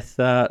Kiss of Death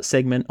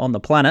segment on the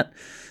planet.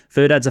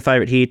 Verdad's a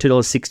favourite here,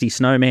 $2.60.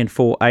 Snowman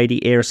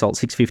 $4.80. Air Assault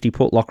 $6.50.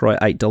 Port Lockroy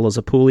 $8.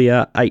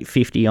 Apulia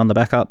 $8.50 on the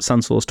backup.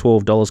 Sunsource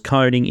 $12.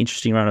 Coning,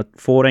 interesting run at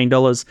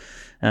 $14.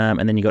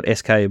 And then you got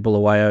SK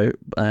Bulawayo,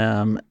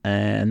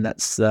 and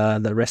that's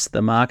the rest of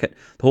the market.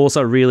 The horse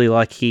I really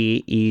like here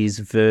is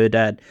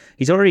Verdad.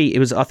 I thought he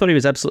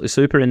was absolutely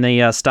super in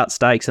the Stut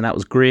Stakes, and that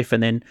was Griff.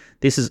 And then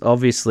this is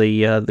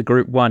obviously the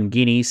Group 1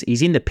 Guineas.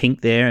 He's in the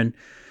pink there, and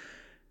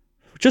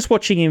just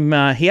watching him,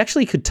 he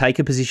actually could take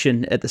a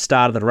position at the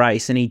start of the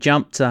race, and he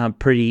jumped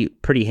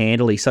pretty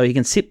handily. So he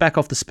can sit back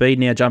off the speed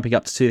now, jumping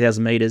up to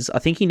 2,000 metres. I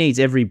think he needs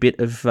every bit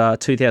of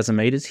 2,000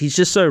 metres. He's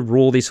just so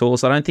raw, this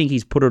horse. I don't think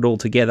he's put it all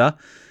together.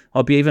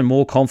 I'd be even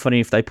more confident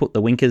if they put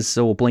the winkers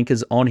or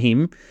blinkers on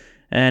him.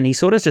 And he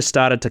sort of just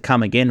started to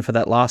come again for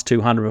that last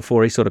 200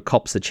 before he sort of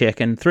cops the check.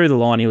 And through the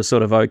line, he was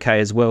sort of okay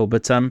as well.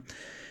 But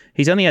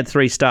he's only had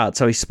 3 starts,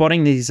 so he's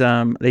spotting these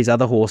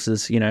other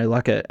horses,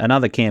 like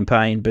another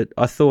campaign. But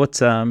I thought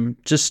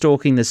just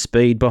stalking the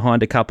speed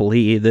behind a couple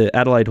here, the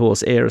Adelaide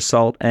horse Air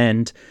Assault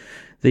and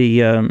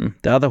the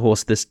other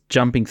horse that's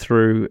jumping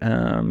through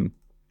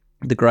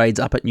the grades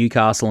up at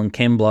Newcastle and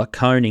Kembla,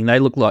 Coning, they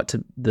look like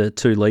the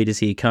 2 leaders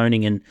here,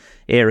 Coning and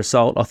Air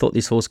Assault. I thought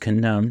this horse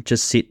can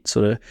just sit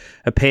sort of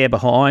a pair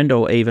behind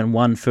or even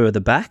one further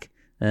back.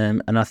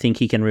 And I think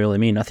he can reel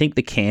him in. I think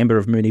the camber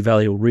of Moonee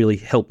Valley will really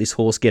help this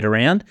horse get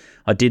around.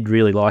 I did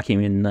really like him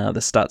in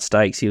the Stut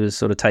Stakes. He was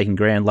sort of taking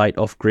ground late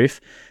off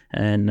Griff.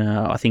 And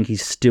I think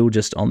he's still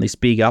just on this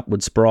big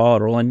upward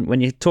spiral. And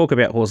when you talk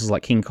about horses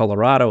like King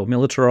Colorado or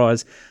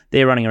Militarize,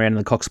 they're running around in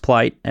the Cox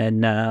Plate.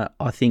 And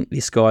I think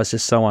this guy's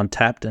just so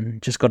untapped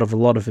and just got a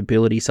lot of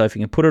ability. So if he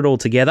can put it all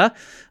together,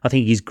 I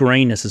think his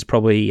greenness is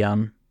probably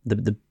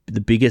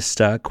the biggest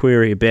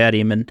query about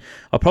him, and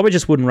I probably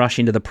just wouldn't rush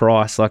into the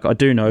price. Like, I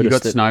do notice you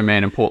got that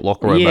Snowman and Port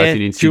Lockroy both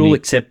in Sydney. Dual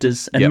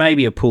acceptors, and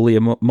maybe Apulia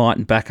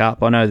mightn't back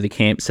up. I know the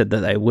camp said that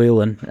they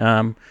will,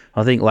 and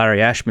I think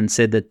Larry Ashman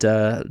said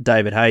that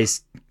David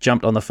Hayes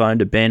jumped on the phone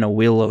to Ben or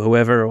Will or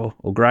whoever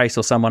or Grace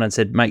or someone and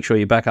said, make sure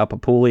you back up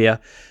Apulia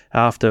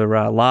after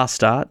last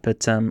start.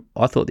 But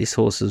I thought this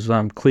horse was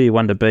clear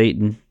one to beat,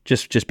 and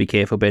just be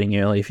careful betting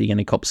early if you're going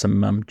to cop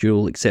some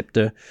dual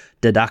acceptor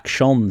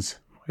deductions.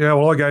 Yeah,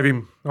 well, I gave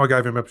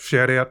him a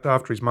shout out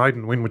after his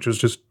maiden win, which was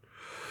just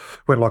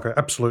went like an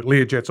absolute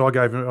Learjet. So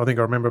I think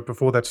I remember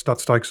before that Stut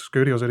Stakes,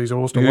 Scooty, I was at his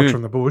horse to watch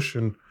from the bush,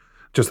 and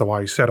just the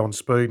way he sat on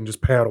speed and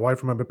just powered away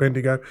from him at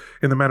Bendigo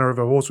in the manner of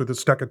a horse with a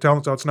stack of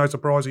talent. So it's no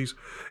surprise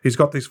he's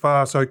got this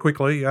far so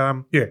quickly.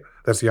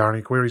 That's the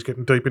only query. He's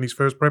getting deep in his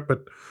first prep,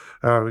 but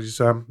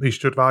he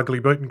should have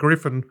arguably beaten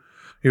Griff, and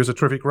he was a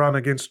terrific run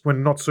against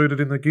when not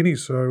suited in the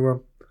Guineas.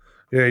 So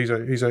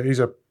he's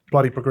a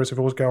bloody progressive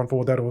horse going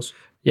forward, that horse.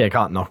 Yeah,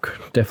 can't knock.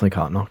 Definitely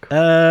can't knock.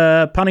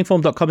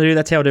 Puntingform.com.au,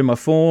 that's how I do my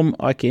form.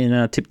 I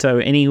can tiptoe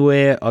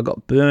anywhere. I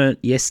got burnt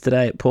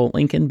yesterday at Port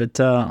Lincoln, but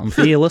I'm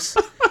fearless.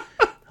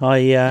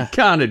 You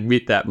can't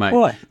admit that, mate.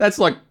 Why? That's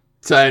like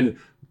saying,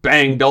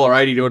 bang,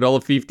 $1.80 to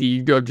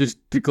 $1.50, I've just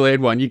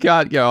declared one. You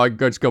can't go, I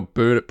just got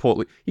burnt at Port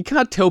Lincoln. You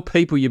can't tell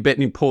people you're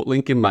betting in Port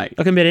Lincoln, mate.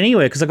 I can bet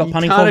anywhere because I got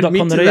puntingform.com.au. You can't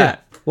admit to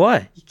that.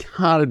 Why? You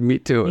can't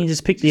admit to it. You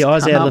just pick the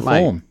eyes out of the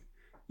form.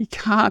 You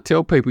can't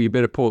tell people you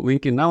bet at Port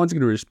Lincoln. No one's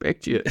going to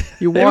respect you.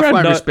 Your wife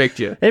won't respect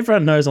you.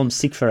 Everyone knows I'm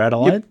sick for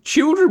Adelaide. Your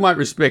children won't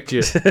respect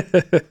you.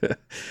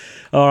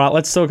 All right,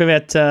 let's talk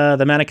about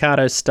the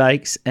Manikato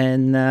Stakes.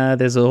 And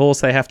there's a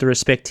horse they have to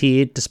respect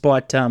here,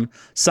 despite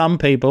some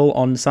people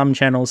on some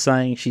channels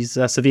saying she's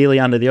severely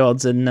under the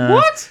odds and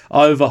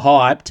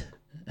overhyped.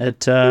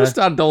 At We'll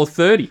start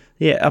 $1.30.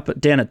 Yeah,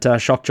 down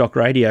at Shock Jock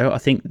Radio. I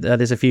think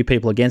there's a few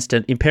people against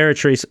it.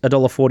 Imperatrice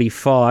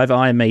 $1.45,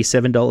 IME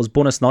 $7,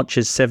 Bonus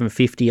Notches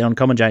 $7.50,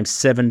 Uncommon James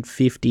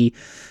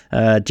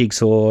 $7.50,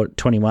 Jigsaw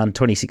 21,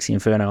 26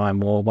 Inferno I'm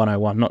more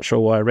 101. Not sure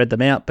why I read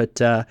them out, but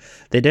they're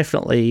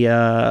definitely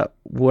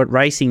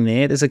racing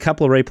there. There's a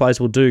couple of replays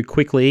we'll do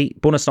quickly.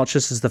 Bonus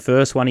Notches is the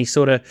first one. He's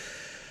sort of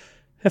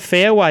a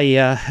fair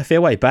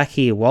way back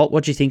here. Walt,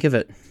 what do you think of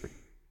it?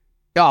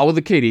 Oh, well,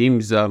 the key to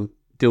him's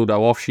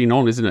dildo off, shin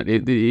on, isn't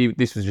it?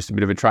 This was just a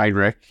bit of a train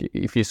wreck.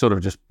 If you sort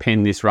of just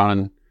pen this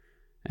run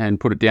and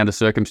put it down to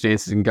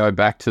circumstances and go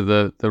back to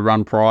the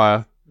run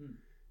prior,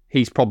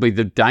 he's probably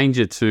the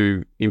danger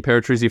to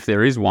Imperatrice if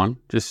there is one,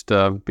 just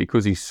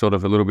because he's sort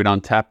of a little bit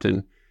untapped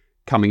and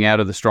coming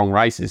out of the strong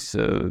races.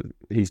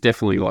 He's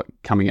definitely like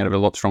coming out of a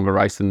lot stronger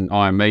race than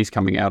IME's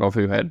coming out of,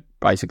 who had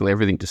basically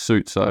everything to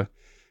suit. So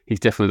he's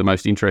definitely the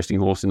most interesting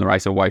horse in the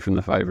race away from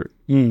the favourite.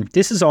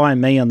 This is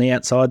IME on the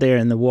outside there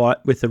in the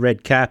white with the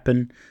red cap,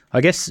 and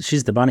I guess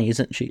she's the bunny,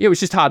 isn't she? Yeah, it was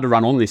just hard to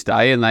run on this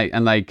day, and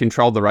they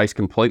controlled the race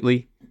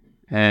completely,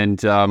 and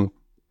her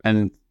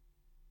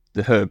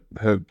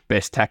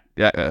best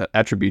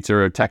attributes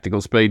are her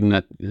tactical speed and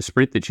that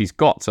sprint that she's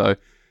got. So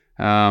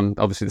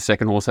obviously the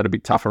second horse had a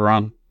bit tougher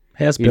run.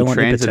 How's Bella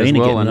Nipotina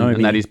well,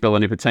 and that is Bella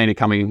Nipotina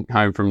coming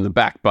home from the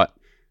back, but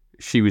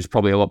she was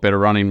probably a lot better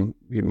running,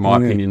 in my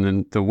opinion,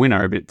 than the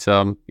winner. But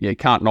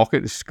can't knock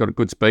it. She's got a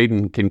good speed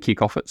and can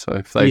kick off it. So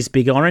if they, he's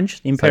Big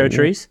Orange,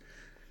 Imperatrice,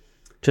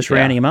 just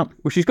rounding him up.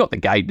 Well, she's got the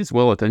gait as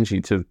well, doesn't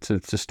she, to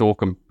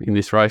stalk him in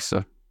this race.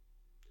 So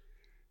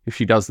if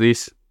she does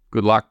this,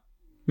 good luck.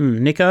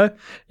 Nicko?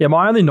 Yeah,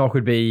 my only knock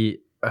would be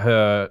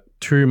her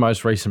two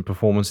most recent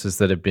performances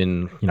that have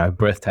been,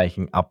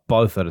 breathtaking, up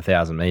both at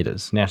 1,000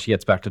 metres. Now she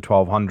gets back to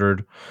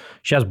 1,200.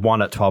 She has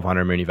won at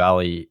 1,200 Moonee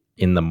Valley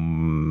in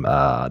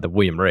the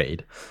William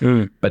Reid,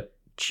 but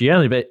she'd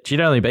only beat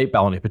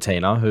Bella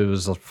Nipotina, who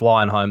was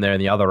flying home there in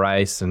the other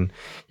race, and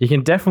you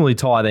can definitely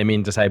tie them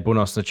in to say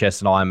Buenos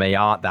Noches and IME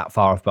aren't that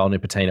far off Bella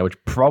Nipotina,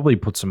 which probably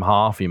puts them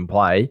half in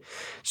play.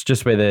 It's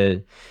just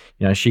whether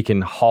she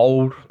can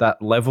hold that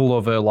level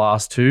of her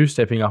last two,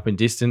 stepping up in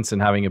distance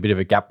and having a bit of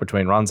a gap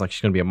between runs. Like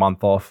she's going to be a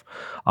month off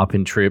up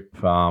in trip,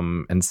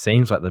 and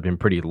seems like they've been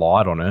pretty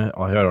light on her.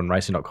 I heard on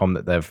racing.com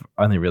that they've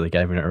only really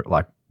given her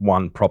like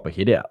one proper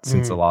hit out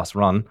since the last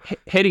run.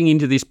 Heading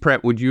into this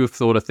prep, would you have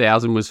thought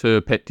 1,000 was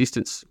her pet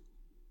distance,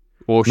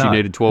 or she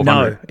needed 1,200?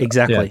 No,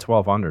 exactly. Yeah,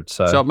 1,200.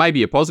 So it may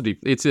be a positive.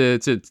 It's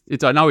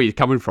I know where you're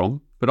coming from,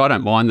 but I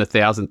don't mind the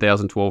 1,000,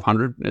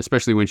 1,200,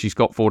 especially when she's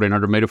got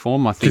 1,400 metre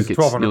form. I think it's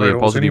nearly a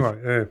positive.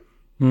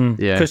 Anyway,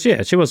 Because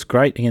she was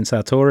great against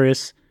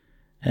Sartorius.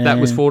 That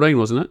was 14,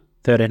 wasn't it?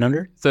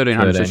 1,300.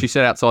 1,300. So she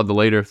sat outside the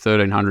leader,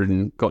 1,300,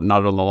 and got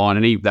nutted on the line.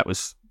 And that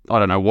was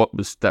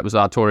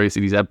Artorius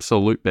at his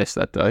absolute best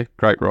that day.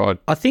 Great ride.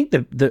 I think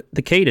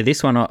the key to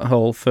this one,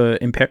 Hall, for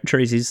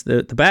Imperatrice is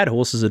the bad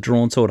horses are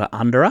drawn sort of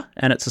under her,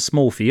 and it's a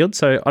small field,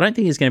 so I don't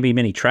think there's going to be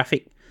many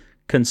traffic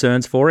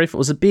concerns for her. If it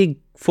was a big,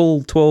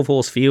 full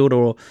 12-horse field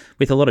or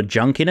with a lot of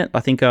junk in it,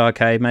 I think,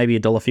 maybe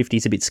 $1.50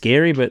 is a bit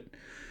scary, but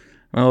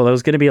there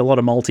was going to be a lot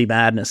of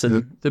multi-madness.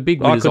 And the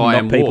big win is I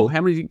Am War.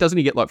 How many, doesn't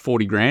he get like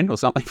 40 grand or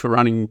something for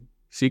running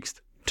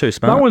sixth? Too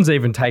smart. No one's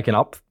even taken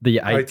up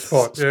the eighth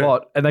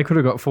spot, and they could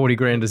have got 40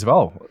 grand as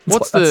well.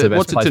 What's it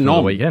to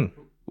nom? Weekend?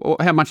 Well,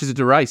 how much is it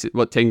to race?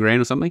 10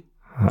 grand or something?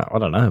 I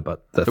don't know,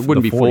 but it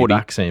wouldn't be 40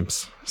 back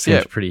seems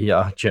pretty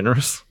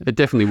generous. It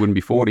definitely wouldn't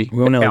be 40.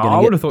 I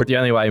would have thought the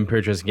only way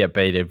Imperatrice can get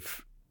beat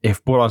if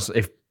Bourdon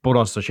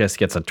Stochès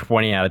gets a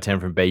 20 out of 10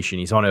 from Beach and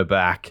he's on her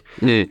back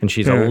and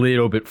she's a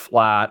little bit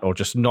flat or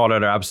just not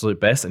at her absolute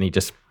best, and he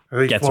just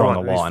gets her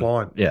on the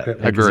line. Yeah,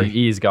 agree.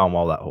 He is going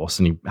well, that horse,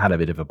 and he had a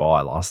bit of a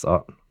bye last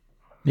start.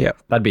 Yeah,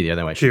 that'd be the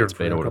only way she gets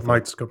beat.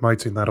 Got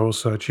mates in that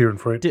horse, cheering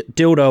for it.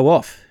 Dildo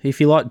off.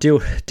 If you like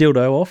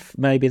dildo off,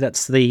 maybe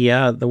that's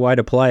the way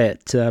to play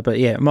it. But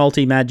yeah,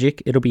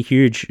 multi-magic. It'll be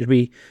huge. It'll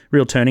be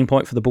real turning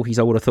point for the bookies,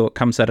 I would have thought,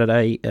 come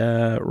Saturday,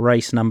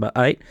 race number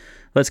 8.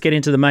 Let's get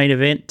into the main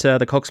event.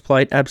 The Cox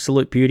Plate,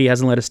 absolute beauty,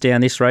 hasn't let us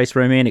down this race.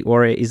 Romantic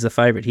Warrior is the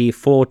favourite here,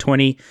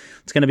 4.20.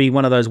 It's going to be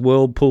one of those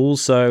world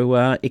pools,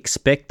 so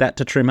expect that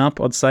to trim up.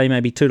 I'd say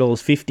maybe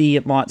 $2.50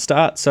 it might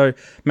start. So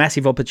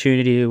massive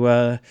opportunity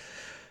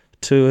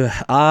to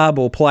arb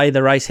or play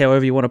the race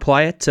however you want to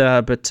play it.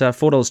 But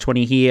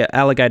 $4.20 here.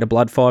 Alligator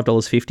Blood,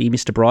 $5.50.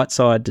 Mr.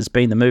 Brightside has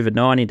been the mover,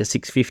 9 into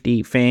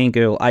 $6.50.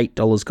 Fangirl,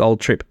 $8. Gold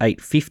Trip,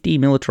 $8.50.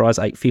 Militarize,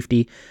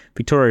 $8.50.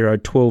 Victoria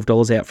Road,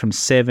 $12 out from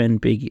 7.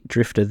 Big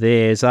Drifter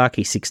there.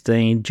 Zaki,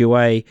 $16.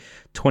 Duet,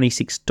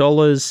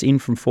 $26 in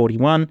from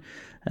 41.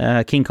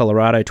 King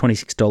Colorado,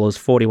 $26,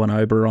 41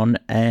 Oberon,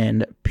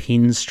 and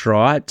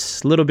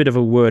Pinstripes. A little bit of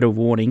a word of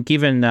warning,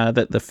 given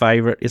that the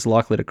favourite is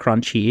likely to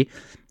crunch here.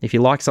 If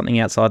you like something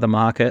outside the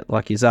market,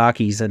 like your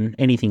Zakis and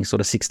anything sort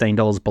of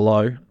 $16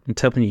 below, I'm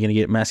telling you, you're going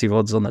to get massive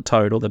odds on the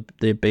total,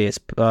 the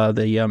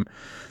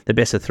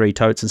best of 3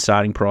 totes and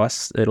starting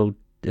price. It'll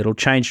it'll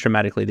change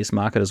dramatically, this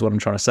market, is what I'm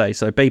trying to say.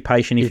 So be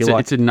patient if you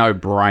like. It's a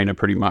no-brainer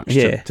pretty much.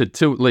 Yeah.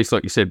 To at least,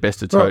 like you said,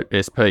 best of tote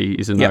SP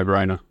is a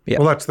no-brainer. Yeah.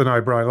 Well, that's the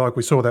no-brainer. Like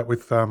we saw that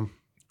with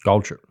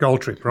Gold Trip.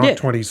 Gold Trip, right? Yeah.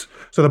 20s.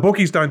 So the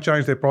bookies don't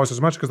change their price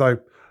as much because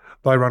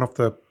they run off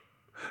the,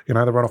 they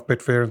run off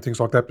Betfair and things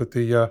like that. But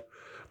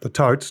the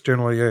totes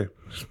generally,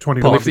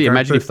 $20. Well,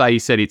 imagine if they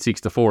set it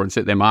 6-4 and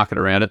set their market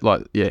around it,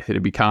 like,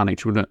 it'd be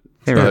carnage, wouldn't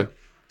it?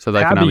 So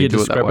they How can big only a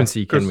do it that way.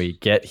 discrepancy can we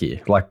get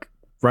here? Like,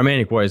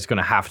 Romantic Warrior is going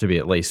to have to be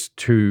at least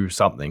 2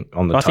 something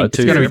on the I think totes.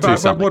 two. It's gonna be But 2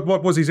 something.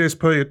 what was his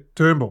SP at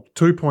Turnbull?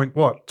 2 point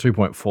what?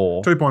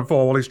 2.4. 2.4.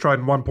 Well, he's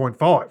trading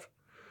 1.5.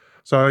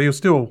 So he'll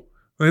still,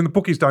 then the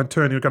bookies don't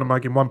turn, you're going to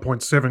make him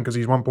 1.7 because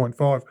he's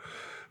 1.5.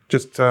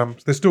 Just,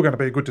 there's still going to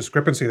be a good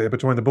discrepancy there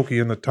between the bookie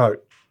and the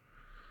tote.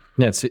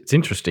 Yeah, it's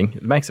interesting.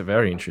 It makes it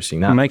very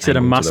interesting. It makes it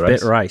a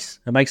must-bet race.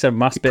 It makes it a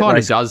must-bet Kind of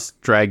race. does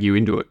drag you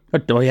into it.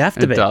 Oh, you have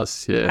to It bet.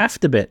 does, yeah. Have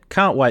to bet.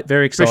 Can't wait.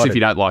 Very excited. Especially if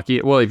you don't like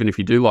it. Well, even if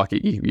you do like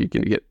it, you're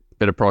going to get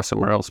better price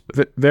somewhere else.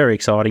 But Very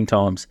exciting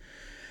times.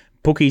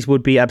 Bookies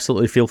would be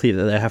absolutely filthy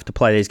that they have to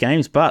play these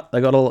games, but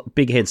they got a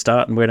big head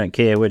start and we don't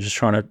care. We're just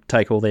trying to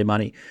take all their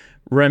money.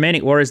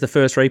 Romantic Warrior is the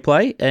first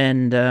replay,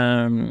 and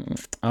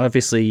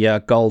obviously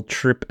Gold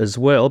Trip as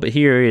well. But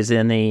here he is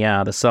in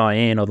the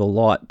cyan or the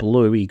light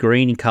bluey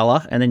greeny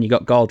colour, and then you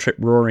got Gold Trip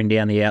roaring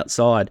down the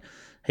outside.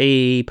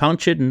 He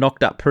punctured and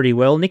knocked up pretty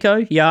well. Nicko,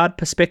 yard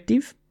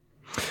perspective?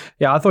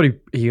 Yeah, I thought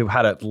he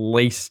had at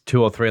least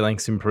 2 or 3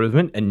 lengths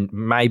improvement and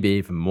maybe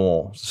even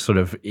more sort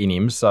of in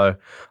him. So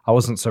I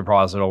wasn't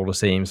surprised at all to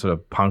see him sort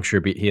of puncture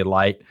a bit here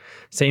late.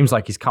 Seems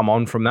like he's come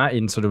on from that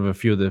in sort of a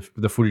few of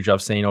the footage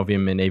I've seen of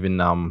him, and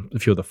even a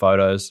few of the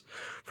photos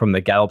from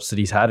the gallops that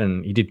he's had.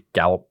 And he did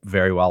gallop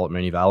very well at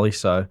Moonee Valley.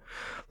 So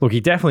look,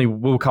 he definitely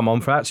will come on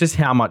for that. It's just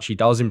how much he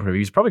does improve.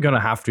 He's probably going to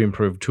have to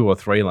improve 2 or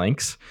 3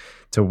 lengths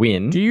to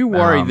win. do you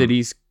worry that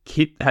he's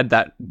had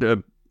that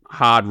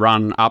hard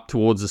run up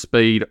towards the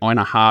speed on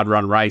a hard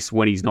run race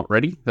when he's not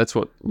ready? That's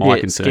what my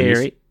concern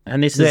scary. is.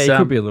 And this Yeah, is he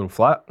could be a little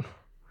flat.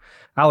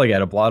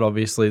 Alligator Blood,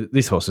 obviously.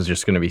 This horse is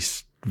just going to be...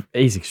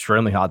 He's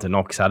extremely hard to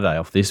knock Saturday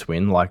off this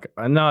win. Like,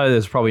 I know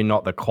there's probably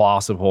not the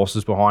class of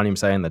horses behind him,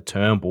 say, in the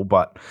Turnbull,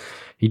 but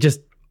he just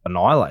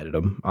annihilated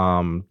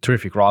him.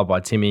 Terrific ride by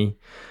Timmy.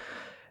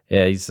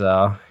 Yeah,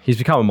 he's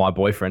becoming my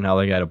boyfriend,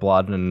 Alligator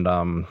Blood, and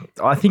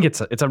I think it's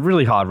a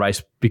really hard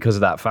race because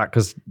of that fact.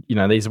 Because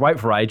these weight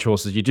for age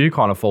horses, you do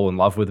kind of fall in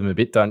love with them a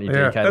bit, don't you,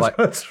 Yeah,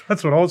 DK?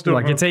 that's what I was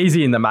doing. Like it's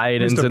easy in the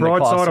maidens Mr. and the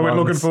class Brightside, I went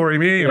looking ones. for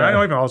him here.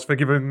 Yeah. Even I was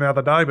forgiven the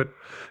other day, but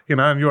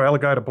and you're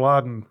Alligator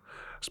Blood, and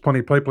there's plenty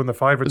of people in the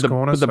favourites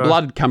corner. But the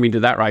Blood come into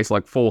that race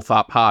like 4th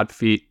up, hard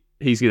fit.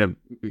 He's going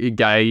to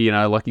gay,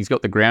 like he's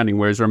got the grounding,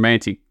 whereas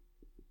Romantic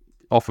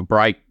off a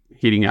break,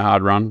 hitting a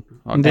hard run.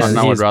 I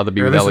know I'd rather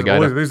be with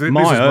Alligator. This is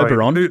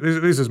Oberon. me.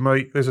 This is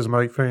me. This is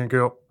me,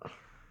 fangirl.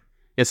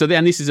 Yeah, so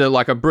then this is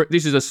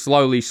a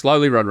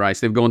slowly run race.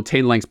 They've gone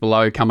 10 lengths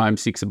below, come home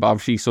 6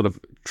 above. She sort of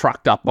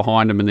trucked up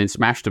behind them and then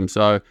smashed them.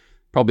 So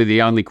probably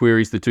the only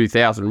query is the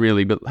 2,000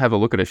 really. But have a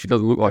look at her. She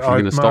doesn't look like she's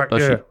going to stop,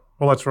 does she?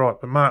 Well, that's right.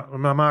 But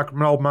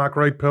old Mark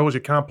Reed pearls, you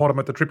can't pot them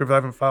at the trip if they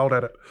haven't failed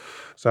at it.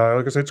 So,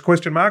 like I said, it's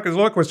question mark. There's a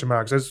lot of question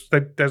marks. Does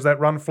that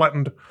run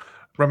flattened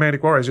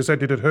Romantic Warrior? As you said,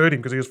 did it hurt him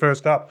because he was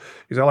first up?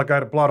 His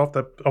Alligator Blood off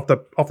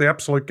the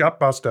absolute gut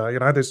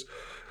buster. There's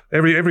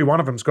every one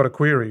of them's got a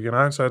query.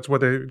 So it's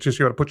whether just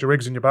you got to put your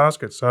eggs in your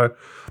basket. So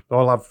I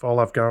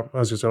love going.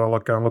 As you said, I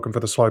like going looking for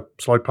the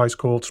slow pace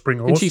called spring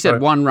horse. And she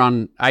said one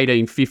run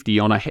 1850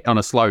 on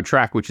a slow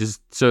track, which is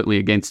certainly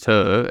against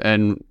her.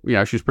 And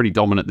she was pretty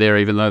dominant there,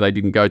 even though they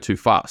didn't go too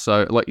fast.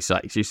 So like you say,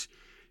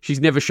 she's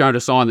never shown a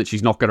sign that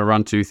she's not going to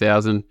run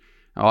 2,000.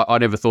 I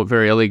never thought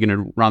Very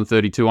Elegant would run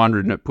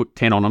 3,200 and it put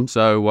 10 on them.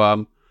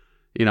 So,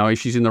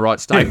 she's in the right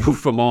stable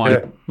for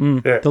mine.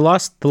 Yeah. The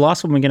last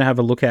one we're going to have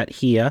a look at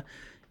here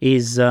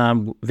is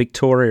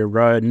Victoria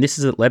Road, and this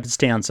is at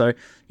Leopardstown. So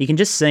you can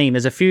just see him.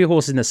 There's a few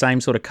horses in the same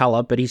sort of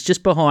colour, but he's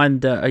just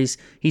behind.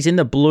 He's in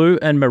the blue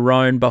and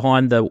maroon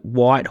behind the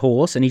white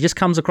horse, and he just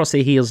comes across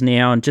their heels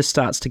now and just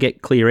starts to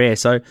get clear air.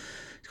 So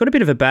he's got a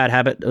bit of a bad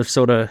habit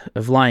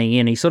of laying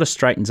in. He sort of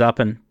straightens up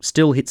and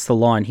still hits the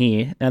line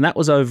here, and that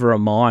was over a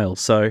mile.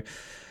 So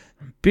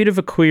bit of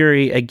a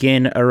query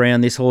again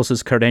around this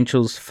horse's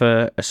credentials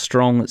for a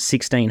strong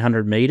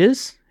 1,600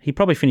 metres. He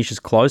probably finishes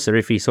closer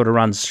if he sort of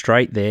runs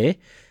straight there.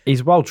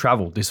 He's well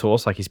travelled, this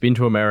horse. Like, he's been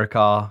to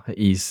America.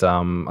 He's,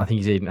 I think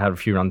he's even had a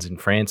few runs in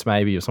France,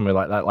 maybe, or somewhere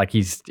like that. Like,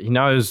 he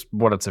knows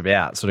what it's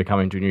about, sort of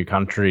coming to a new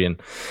country, and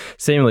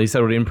seemingly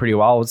settled in pretty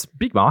well. It's a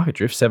big market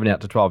drift, $7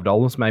 out to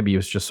 $12. Maybe it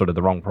was just sort of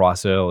the wrong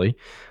price early.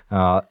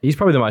 He's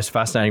probably the most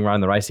fascinating run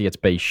in the race. He gets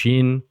B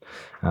Shin.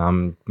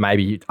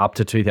 Maybe up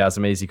to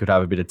 2,000 metres, he could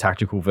have a bit of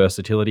tactical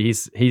versatility.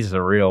 He's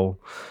a real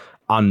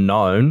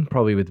unknown,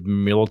 probably with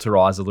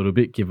militarised a little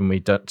bit, given we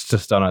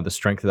just don't know the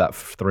strength of that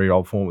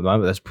 3-year-old form at the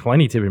moment. But there's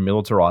plenty to be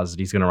militarised that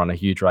he's going to run a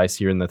huge race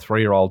here in the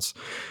 3-year-olds.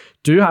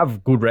 do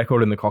have good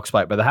record in the Cox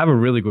Plate, but they have a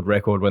really good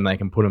record when they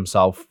can put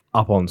themselves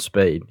up on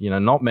speed.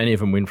 Not many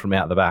of them win from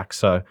out the back.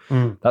 So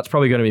that's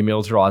probably going to be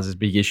Militariser's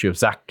big issue if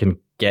Zach can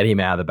get him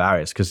out of the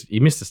barriers, because he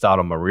missed the start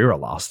on Marira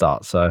last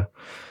start. So,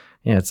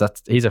 yeah,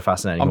 he's a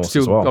fascinating horse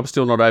as well. I'm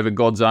still not over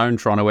God's Own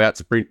trying to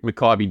out-sprint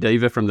Makybe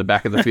Diva from the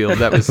back of the field.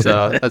 That was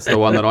that's the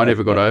one that I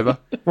never got over.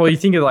 Well, you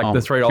think of the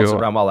 3-year-olds that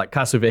run well. Like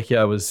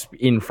Casovecchio was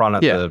in front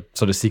at the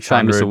sort of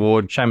 600.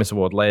 Seamus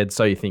Award led.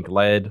 So you think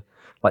led.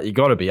 Like, you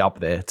got to be up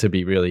there to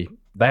be really...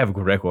 They have a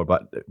good record,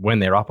 but when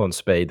they're up on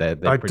speed, they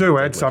do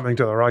add something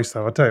to the race,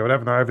 though. I tell you what,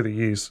 haven't they, over the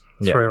years?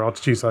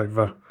 3-year-olds, geez, they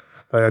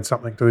add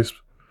something to this.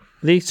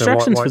 The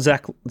instructions for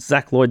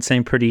Zach Lloyd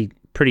seem pretty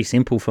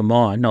simple for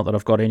mine. Not that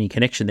I've got any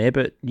connection there,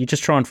 but you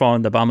just try and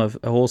find the bum of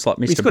a horse like Mr.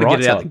 Brightside. He's got to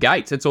get it out the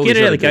gates. That's all. Get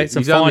it out the gates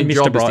and find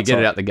Mr. Brightside. To get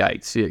it out the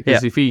gates.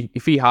 Because if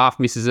he half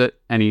misses it,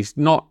 and he's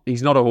not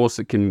a horse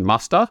that can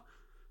muster,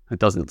 it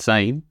doesn't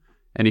seem.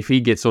 And if he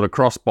gets sort of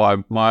crossed by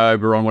my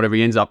Oberon, whatever,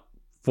 he ends up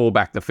fall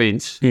back the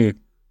fence. Yeah.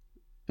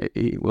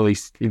 He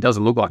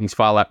doesn't look like he's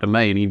far lap to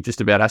me, and he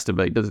just about has to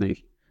be, doesn't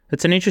he?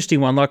 It's an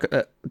interesting one. Like,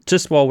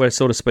 just while we're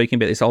sort of speaking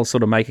about this, I'll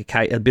sort of make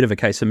a bit of a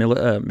case for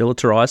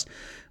Militarised.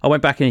 I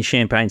went back in his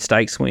Champagne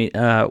Stakes win,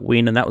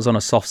 and that was on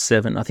a soft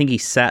 7. I think he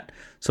sat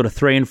sort of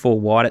 3 and 4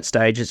 wide at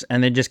stages,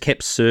 and then just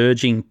kept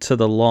surging to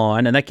the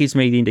line, and that gives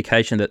me the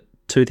indication that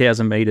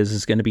 2,000 metres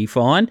is going to be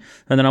fine.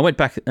 And then I went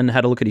back and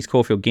had a look at his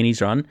Caulfield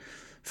Guineas run.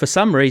 For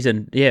some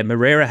reason,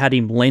 Moreira had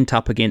him lent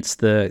up against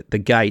the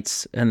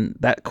gates, and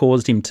that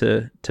caused him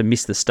to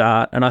miss the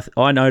start. And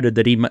I noted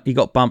that he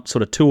got bumped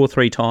sort of 2 or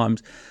 3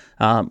 times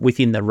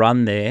within the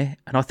run there,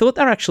 and I thought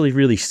they were actually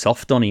really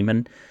soft on him.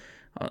 And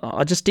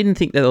I just didn't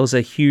think that there was a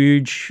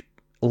huge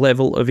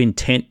level of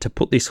intent to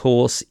put this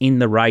horse in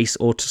the race,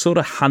 or to sort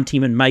of hunt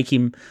him and make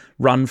him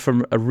run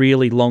from a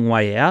really long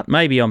way out.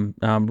 Maybe I'm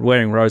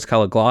wearing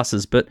rose-coloured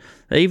glasses, but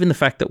even the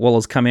fact that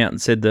Waller's come out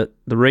and said that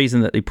the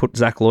reason that he put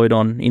Zach Lloyd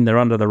on in the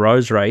Under the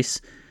Rose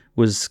race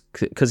was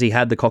because he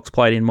had the Cox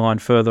Plate in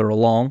mind further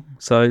along.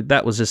 So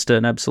that was just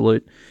an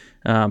absolute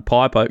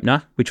pipe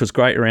opener, which was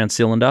great around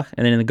Cylinder.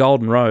 And then in the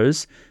Golden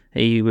Rose,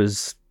 he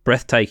was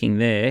breathtaking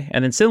there.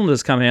 And then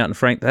Cylinder's come out and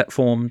franked that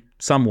form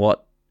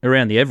somewhat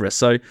around the Everest.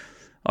 So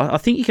I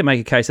think you can make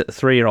a case that the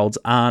 3-year-olds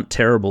aren't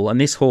terrible,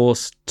 and this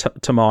horse,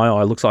 to my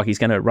eye, looks like he's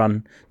going to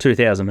run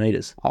 2,000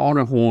 metres. I want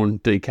to horn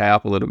DK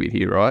up a little bit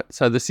here, right?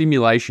 So the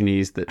simulation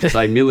is that,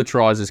 say,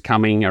 Militarizer's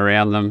coming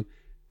around them,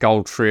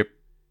 Gold Trip,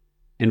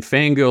 and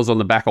Fangirl's on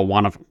the back of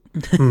one of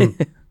them.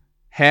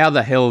 How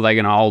the hell are they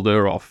going to hold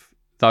her off,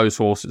 those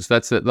horses?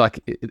 That's it.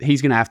 Like,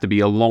 he's going to have to be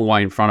a long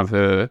way in front of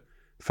her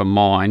for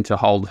mine to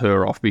hold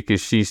her off,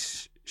 because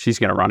she's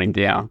going to run him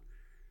down.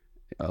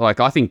 Like,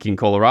 I think in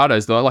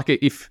Colorado's, though, like,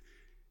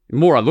 the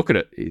more I look at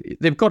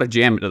it, they've got to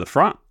jam it to the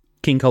front.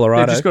 King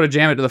Colorado. They've just got to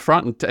jam it to the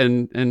front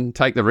and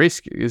take the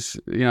risk. Because,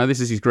 this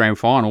is his grand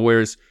final.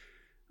 Whereas,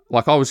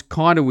 like, I was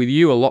kind of with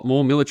you, a lot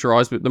more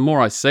Militarized, but the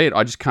more I see it,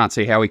 I just can't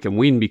see how he can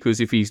win,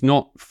 because if he's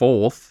not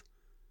 4th,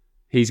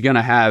 he's going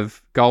to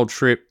have Gold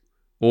Trip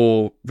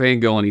or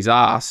Vanguard on his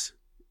ass.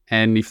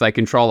 And if they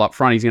control up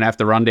front, he's going to have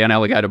to run down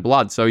Alligator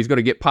Blood. So he's got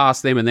to get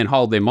past them and then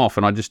hold them off.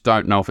 And I just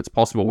don't know if it's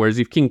possible. Whereas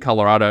if King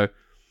Colorado,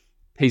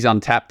 he's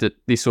untapped at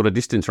this sort of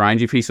distance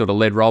range. If he sort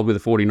of rolled with a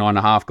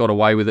 49.5, got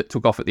away with it,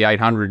 took off at the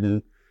 800,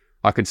 and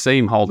I could see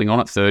him holding on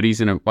at 30s,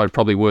 and it would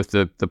probably worth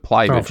the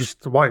play. But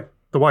just the way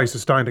he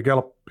sustained a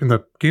gallop in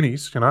the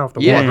Guineas, off the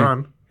wide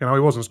run, he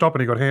wasn't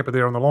stopping. He got hampered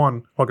there on the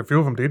line like a few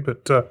of them did.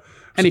 But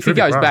and if he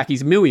goes back,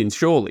 he's millions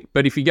surely.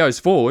 But if he goes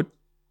forward,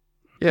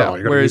 he's got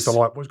to use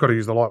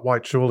the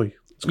lightweight surely.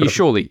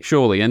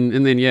 Surely,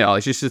 and then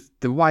it's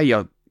just the way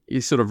you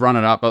sort of run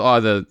it up.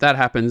 Either that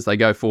happens, they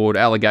go forward,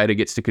 Alligator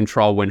gets to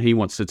control when he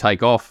wants to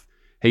take off.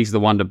 He's the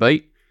one to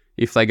beat.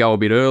 If they go a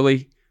bit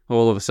early,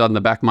 all of a sudden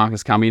the back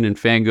markers come in and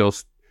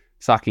Fangirl's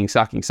sucking.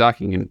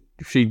 And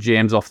if she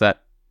jams off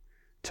that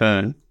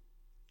turn,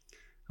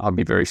 I'd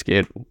be very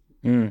scared.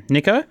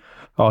 Nicko?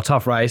 Oh,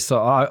 tough race.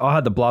 So I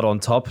had the blood on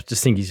top.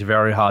 Just think he's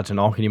very hard to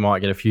knock, and he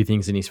might get a few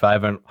things in his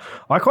favour. And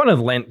I kind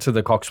of lent to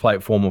the Cox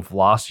Plate form of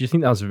last year. I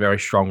think that was a very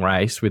strong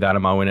race with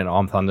Adam Owen and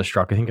I'm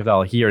Thunderstruck. I think if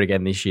they'll hear it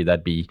again this year,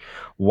 they'd be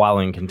well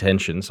in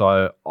contention.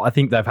 So I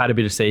think they've had a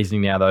bit of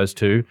seasoning now, those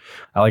two.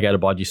 Alligator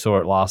Blood, you saw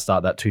it last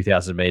start, that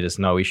 2,000 metres,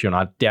 no issue. And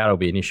I doubt it'll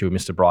be an issue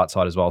with Mr.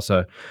 Brightside as well.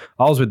 So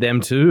I was with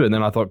them too. And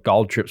then I thought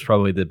Gold Trip's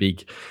probably the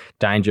big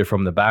danger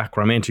from the back.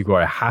 Romantic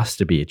Warrior has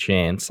to be a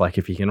chance. Like,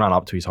 if he can run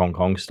up to his Hong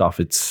Kong stuff,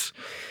 it's...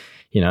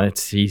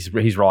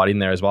 he's right in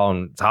there as well,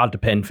 and it's hard to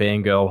pen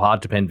Fangirl,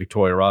 hard to pen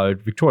Victoria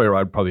Road. Victoria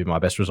Road probably my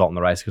best result in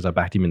the race because I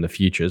backed him in the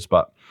futures,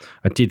 but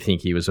I did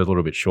think he was a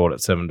little bit short at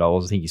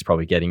 $7. I think he's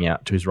probably getting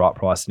out to his right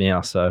price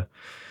now, so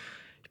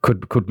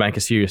could make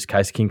a serious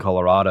case. King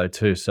Colorado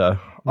too, so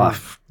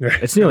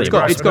it's nearly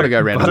it's got to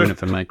go round and win it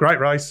for me. Great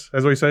race,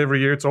 as we say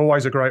every year. It's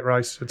always a great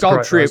race. It's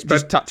Gold Trip,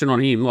 just touching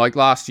on him, like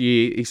last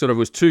year, he sort of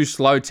was 2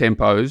 slow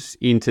tempos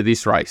into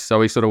this race,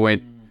 so he sort of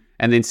went,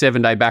 and then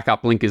 7-day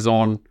backup blinkers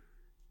on.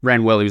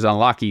 Ran well, he was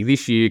unlucky.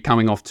 This year,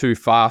 coming off 2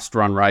 fast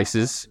run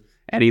races,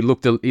 and he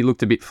looked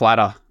a bit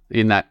flatter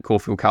in that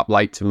Caulfield Cup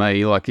late to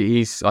me. Like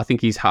I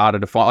think he's harder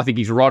to find. I think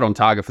he's right on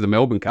target for the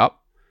Melbourne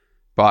Cup,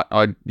 but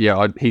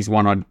he's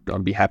one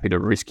I'd be happy to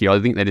risk here. I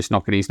think they're just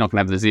he's not going to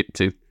have the zip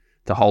to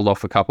hold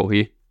off a couple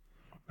here.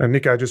 And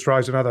Nicko just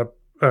raised another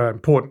tick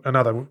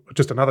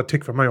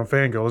for me on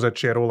Fangirl is that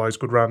she had all those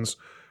good runs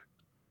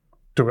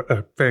to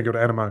Fangirl to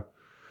Animo.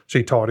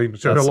 She tied in.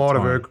 She had a lot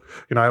of her,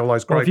 all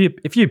those great. Well,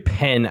 if you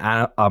pen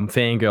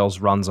Fangirl's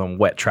runs on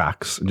wet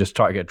tracks and just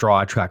try to get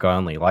dry track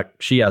only, like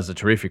she has a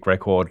terrific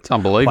record. It's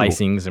unbelievable.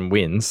 Placings and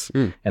wins,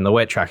 and the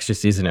wet tracks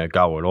just isn't her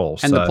go at all.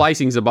 And the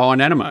placings are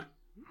behind Animo,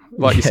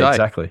 like you say.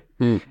 Exactly.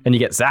 And you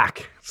get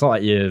Zach. It's not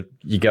like you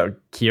got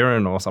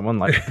Kieran or someone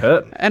like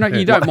Kurt. And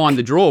you don't mind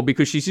the draw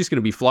because she's just going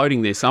to be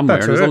floating there somewhere.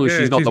 And as long as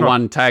she's not the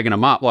one tagging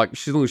them up,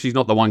 as long as she's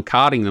not the one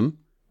carting them.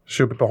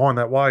 She'll be behind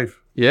that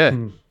wave. Yeah.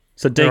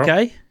 So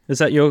DK, is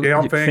that your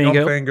I'm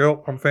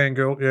Fangirl? I'm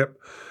Fangirl,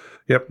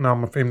 yep. No,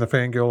 I'm the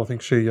Fangirl. I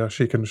think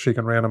she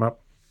can round them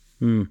up.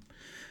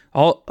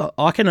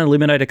 I can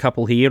eliminate a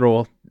couple here,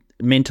 or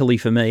mentally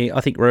for me,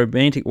 I think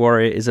Romantic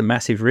Warrior is a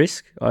massive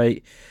risk.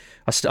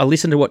 I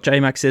listen to what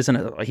J-Max says,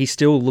 and he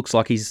still looks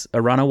like he's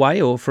a runaway,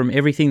 or from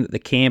everything that the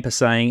camp are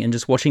saying, and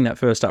just watching that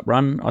first up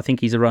run, I think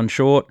he's a run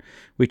short,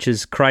 which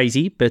is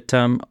crazy. But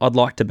I'd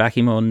like to back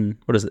him on,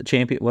 what's the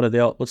 2000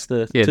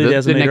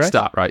 the next race?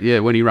 start, right? Yeah,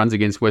 when he runs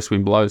against West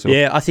Wind Blows.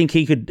 Yeah, I think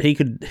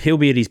he'll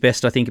be at his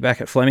best, I think,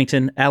 back at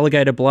Flemington.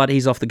 Alligator Blood,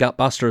 he's off the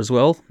Gutbuster as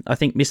well. I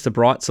think Mr.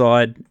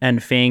 Brightside and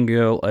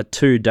Fangirl are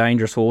two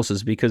dangerous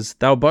horses because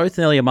they were both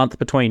nearly a month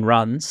between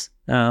runs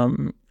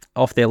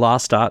off their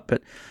last start,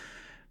 but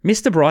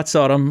Mr.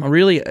 Brightside, I'm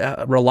really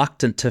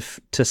reluctant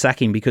to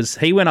sack him because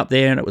he went up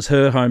there and it was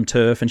her home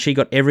turf and she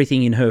got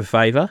everything in her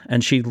favour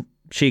and she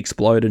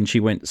exploded and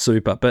she went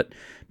super. But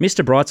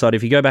Mr. Brightside,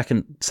 if you go back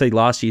and see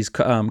last year's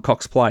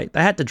Cox Plate,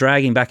 they had to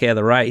drag him back out of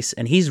the race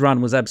and his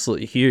run was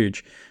absolutely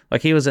huge.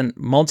 Like he was a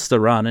monster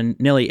run and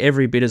nearly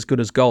every bit as good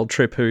as Gold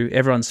Trip, who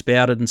everyone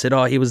spouted and said,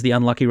 he was the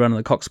unlucky run of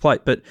the Cox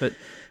Plate. But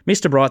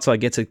Mr.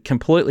 Brightside gets a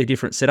completely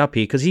different setup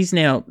here because he's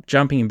now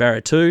jumping in Barra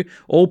 2.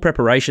 All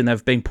preparation,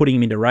 they've been putting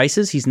him into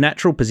races. His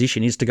natural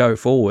position is to go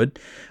forward.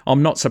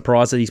 I'm not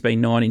surprised that he's been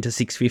 9 into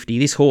 650.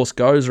 This horse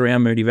goes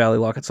around Moody Valley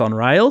like it's on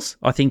rails.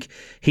 I think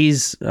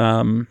he's,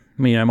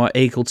 my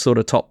equal sort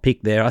of top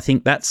pick there. I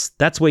think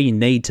that's where you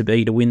need to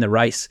be to win the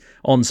race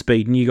on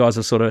speed. And you guys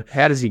are sort of...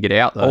 How does he get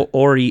out, though?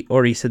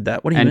 Already said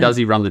that. What do you mean? And does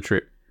he run the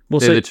trip?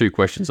 Well, they're the two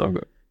questions I've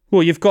got.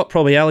 Well, you've got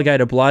probably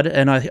Alligator Blood,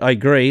 and I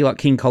agree, like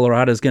King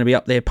Colorado is going to be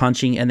up there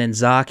punching, and then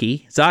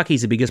Zaki.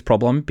 Zaki's the biggest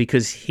problem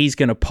because he's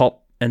going to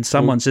pop and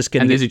someone's just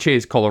going to... And there's a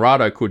chance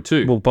Colorado could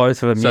too. Well,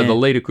 both of them, So the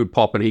leader could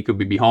pop and he could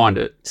be behind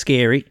it.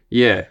 Scary.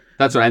 Yeah,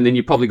 that's right. And then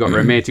you've probably got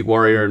Romantic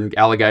Warrior and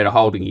Alligator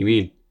holding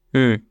him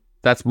in.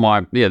 That's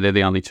they're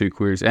the only two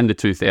queries, and the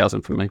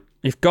 2000 for me.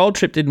 If Gold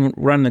Trip didn't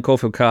run the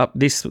Caulfield Cup,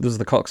 this was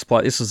the Cox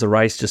Plate. This was the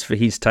race just for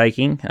his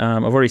taking.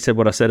 I've already said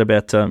what I said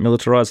about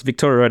militarised.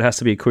 Victoria Road has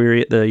to be a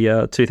query at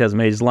the 2,000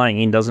 metres. Laying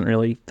in doesn't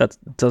really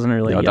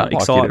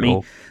excite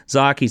me.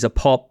 Zaki's a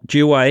pop.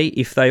 Dewey,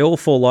 if they all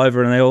fall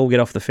over and they all get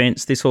off the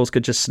fence, this horse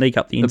could just sneak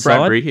up the inside.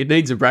 Bradbury, it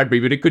needs a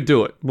Bradbury, but it could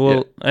do it.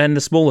 Well, and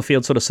the smaller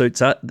field sort of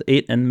suits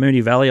it. And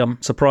Mooney Valley,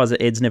 I'm surprised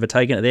that Ed's never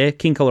taken it there.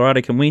 King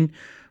Colorado can win.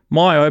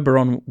 My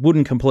Oberon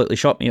wouldn't completely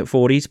shot me at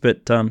 40s,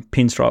 but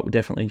Pinstripe would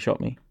definitely shot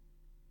me.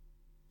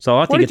 So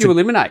I think what did you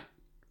eliminate?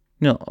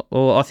 No,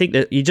 well, I think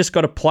that you just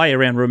got to play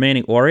around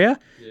Romantic Warrior.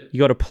 Yeah. You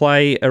got to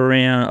play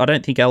around. I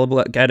don't think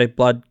Alligator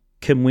Blood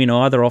can win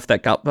either off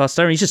that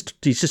Gutbuster.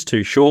 He's just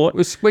too short. It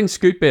was when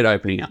Scootbed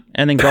opening up,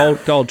 and then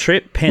Gold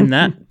Trip, pen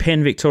that,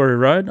 pen Victoria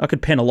Road. I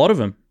could pen a lot of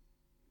them.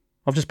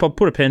 I've just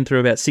put a pen through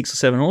about 6 or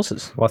 7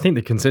 horses. Well, I think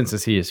the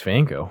consensus here is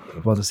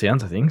Fangirl, by the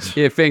sounds of things.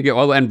 Yeah,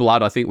 Fangirl and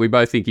Blood. I think we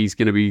both think he's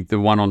going to be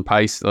the one on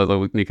pace,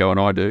 although Nicko and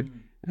I do.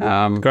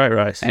 Great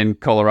race. And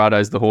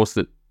Colorado's the horse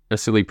that a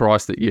silly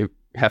price that you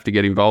have to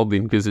get involved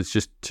in because it's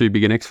just too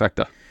big an X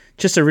factor.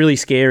 Just a really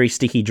scary,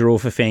 sticky draw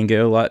for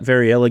Fangirl. Like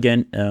very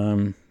elegant.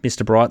 Mr.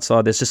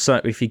 Brightside. There's just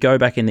so if you go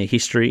back in the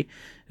history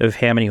of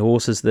how many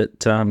horses that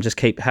just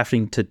keep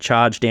having to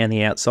charge down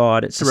the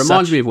outside. It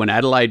reminds me of when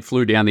Adelaide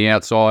flew down the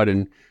outside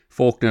and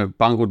Faulkner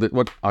bungled it.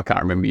 I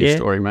can't remember your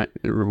story, mate.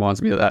 It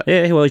reminds me of that.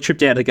 Yeah, well, he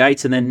tripped out of the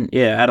gates, and then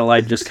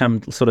Adelaide just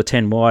come sort of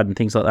 10 wide and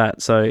things like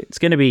that. So it's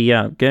going to be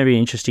an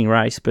interesting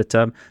race. But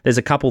there's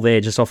a couple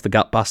there just off the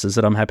Gutbusters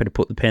that I'm happy to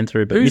put the pen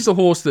through. But who's the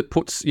horse that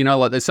puts?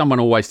 Like there's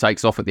someone always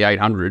takes off at the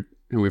 800,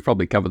 and we've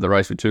probably covered the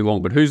race for too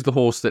long. But who's the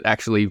horse that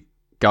actually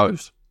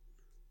goes?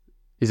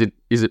 Is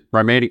it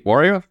Romantic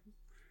Warrior?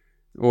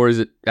 Or is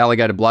it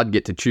Alligator Blood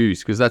get to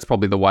choose? Because that's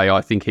probably the way I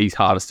think he's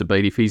hardest to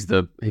beat. If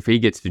he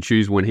gets to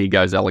choose when he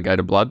goes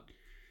Alligator Blood,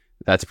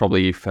 that's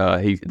probably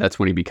that's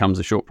when he becomes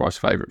a short price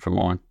favourite for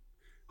mine.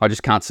 I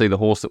just can't see the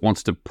horse that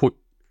wants to put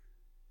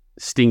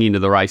Sting into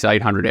the race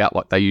 800 out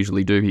like they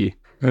usually do here.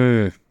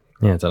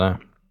 Yeah, I don't know.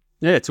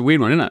 Yeah, it's a weird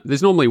one, isn't it?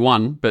 There's normally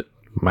one, but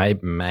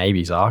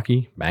maybe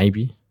Zaki,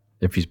 maybe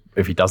if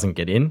he doesn't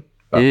get in.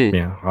 But I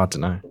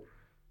don't know.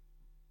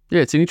 Yeah,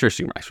 it's an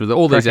interesting race with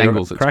all these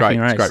angles. It's great.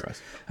 It's a great race.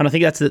 And I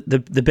think that's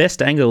the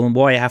best angle, and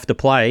why you have to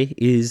play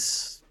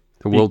is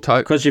The World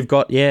Tote. Because you've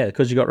got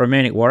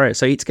Romantic Warrior,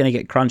 so it's going to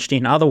get crunched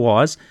in.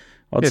 Otherwise,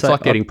 It's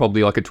like getting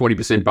probably like a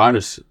 20%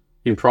 bonus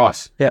in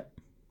price. Yep.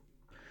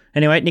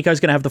 Anyway, Nicko's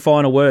going to have the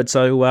final word,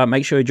 so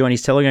make sure you join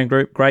his Telegram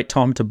group. Great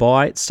time to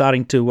buy. It's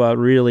starting to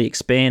really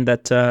expand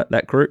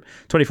that group.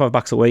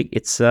 $25 a week.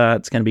 It's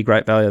going to be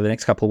great value over the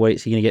next couple of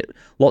weeks. You're going to get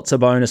lots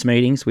of bonus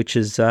meetings, which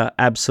is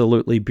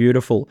absolutely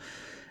beautiful.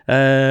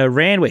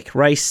 Randwick,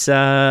 race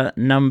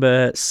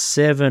number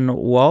 7,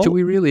 Walt. Do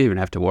we really even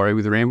have to worry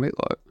with Randwick?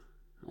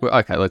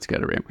 Okay, let's go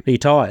to Randwick. Are you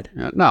tired?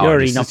 No,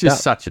 it's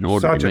just such an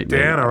ordinary Such a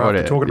downer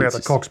after talking about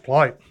the Cox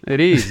Plate. It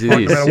is. No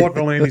matter what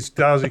Valenius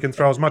does, he can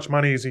throw as much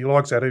money as he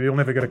likes at it. He'll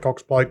never get a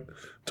Cox Plate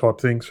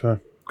type thing, so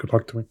good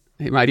luck to him.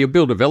 Hey, mate, he'll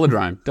build a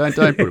velodrome. Don't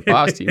put it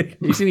past him.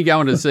 Isn't he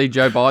going to see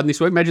Joe Biden this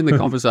week? Imagine the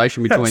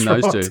conversation between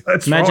those two.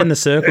 Imagine the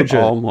circle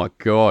jerk. Oh, my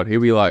God. He'll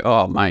be like,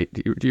 oh, mate,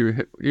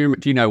 do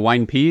you know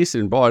Wayne Pearce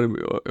and Biden?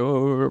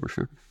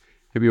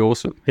 It'd be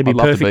awesome. He'd be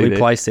perfectly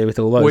placed there with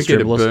all those Wicked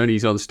dribblers.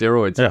 Bernie's on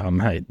steroids. Oh,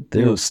 mate,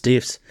 they're all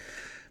stiffs.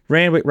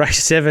 Randwick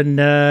Race 7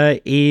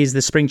 is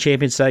the Spring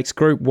Champion Stakes,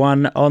 Group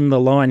 1 on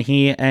the line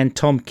here, and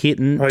Tom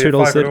Kitten,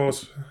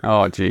 $2.30.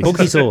 Oh, geez.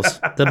 Bookie sauce.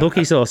 The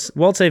bookie sauce.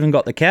 Walt's even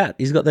got the cat.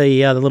 He's got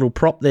the little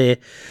prop there.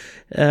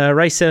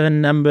 Race 7,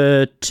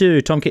 number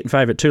 2, Tom Kitten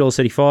favourite,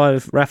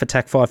 $2.35. Raff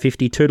Attack,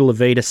 $5.50. Toodle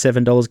Avita,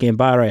 $7.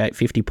 Gambaro,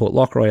 $8.50. Port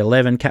Lockroy,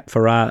 $11. Cap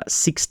Ferrar,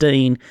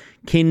 $16.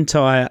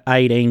 Kintyre,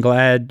 $18.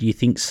 Glad you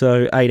think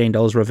so, $18.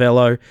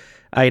 Ravello,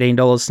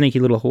 $18. Sneaky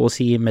little horse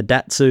here,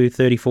 Madatsu,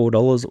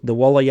 $34. The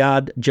Waller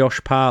Yard,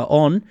 Josh Parr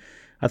on.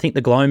 I think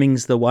the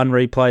Gloaming's the one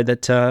replay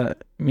that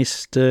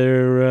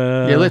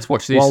Mr. Let's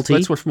watch this. Walty.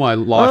 Let's watch my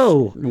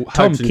life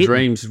hopes and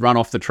dreams run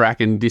off the track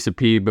and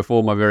disappear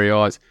before my very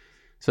eyes.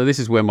 So this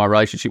is where my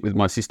relationship with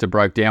my sister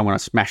broke down when I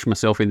smashed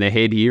myself in the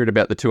head here at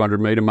about the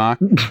 200-metre mark.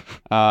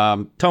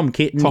 Tom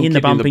Kitten in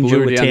the bumping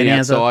duel with 10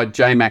 outside.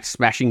 J-Max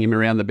smashing him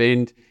around the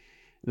bend.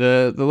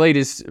 The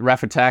leaders,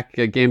 Raff Attack,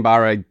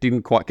 Gambaro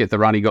didn't quite get the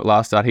run he got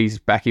last start. He's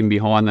back in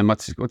behind them.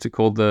 What's it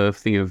called? The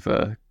thing of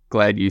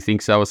Glad You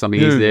Think So or something.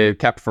 He's there.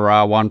 Cap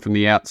Ferrar won from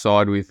the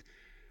outside with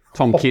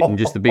Tom Kitten,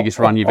 just the biggest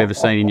run you've ever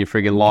seen in your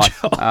friggin'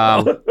 life.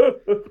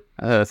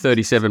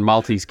 37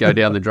 multis go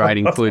down the drain,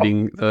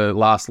 including the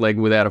last leg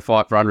without a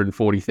fight for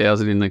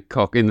 140,000 in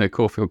the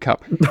Caulfield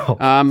Cup.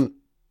 I'm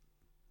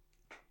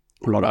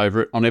not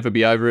over it. I'll never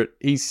be over it.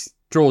 He's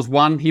draws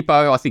 1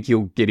 Hippo. I think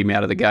he'll get him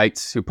out of the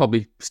gates. He'll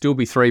probably still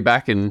be 3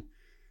 back, and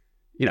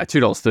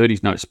 $2.30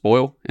 is no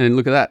spoil. And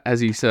look at that. As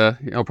he's,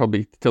 I'll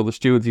probably tell the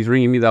stewards he's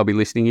ringing me. They'll be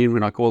listening in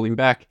when I call him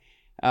back.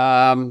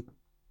 I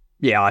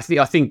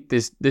think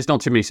there's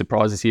not too many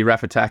surprises here.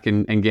 Raff Attack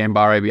and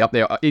Gambaro will be up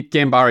there.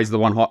 Gambaro is the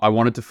one I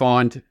wanted to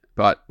find,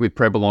 but with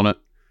Preble on it,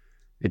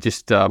 it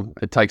just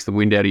it takes the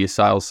wind out of your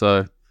sails.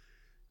 So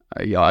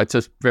it's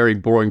a very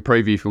boring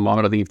preview for the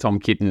moment. I think if Tom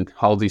Kitten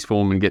holds his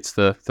form and gets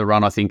the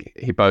run, I think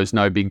Hippo's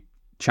no big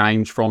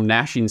change from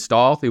Nash in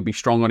style. He'll be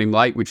strong on him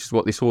late, which is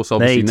what this horse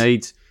obviously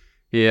needs.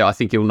 Yeah, I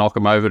think he'll knock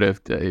him over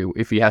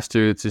if he has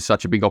to. It's just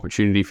such a big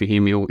opportunity for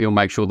him. He'll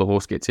make sure the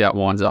horse gets out,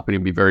 winds up, and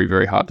he'll be very,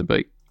 very hard to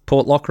beat.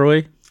 Port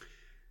Lockroy?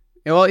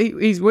 Well,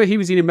 he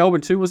was in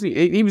Melbourne too, wasn't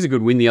he? He was a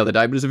good win the other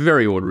day, but it was a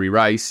very ordinary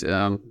race.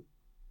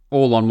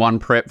 All on one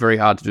prep, very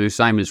hard to do.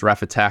 Same as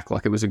Raff Attack.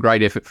 Like, it was a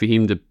great effort for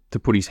him to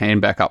put his hand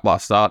back up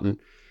last start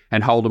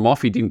and hold him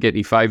off. He didn't get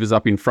any favours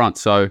up in front.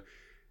 So,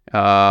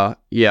 those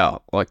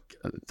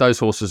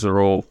horses are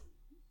all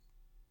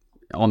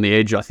on the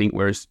edge, I think,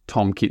 whereas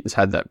Tom Kitten's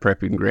had that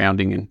prep and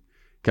grounding and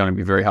going to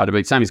be very hard to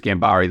beat. Same as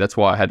Gambari. That's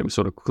why I had him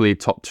sort of clear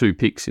top 2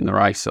 picks in the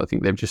race. So I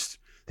think this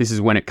is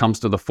when it comes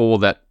to the 4,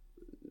 that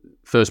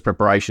first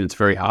preparation, it's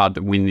very hard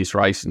to win this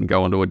race and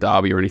go onto a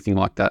derby or anything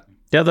like that.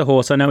 The other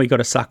horse, I know he got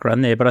a suck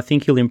run there, but I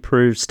think he'll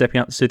improve stepping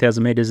up to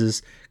 2,000 metres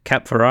as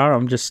Cap Ferrar.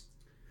 I'm just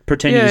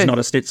pretending he's not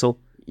a Stitzel.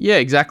 Yeah,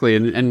 exactly.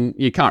 And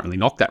you can't really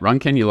knock that run,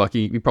 can you? Like,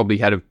 he probably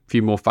had a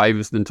few more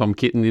favours than Tom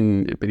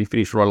Kitten, but he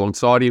finished right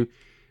alongside him.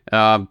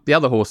 The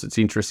other horse that's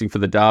interesting for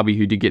the Derby,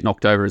 who did get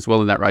knocked over as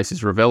well in that race,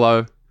 is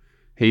Ravello.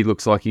 He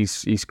looks like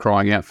he's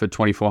crying out for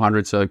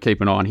 2,400, so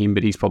keep an eye on him,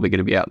 but he's probably going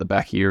to be out the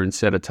back here and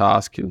set a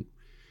task. And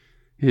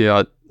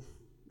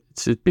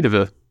it's a bit of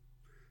a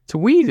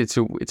it's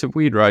a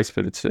weird race,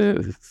 but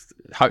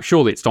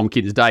surely it's Tom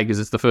Kitten's day because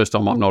it's the first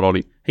time I'm not on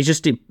him. He's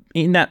just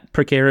in that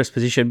precarious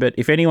position, but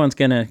if anyone's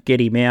going to get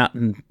him out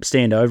and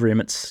stand over him,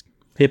 it's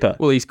Hippo.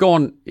 Well, he's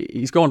gone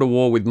to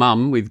war with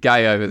Mum, with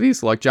Gay over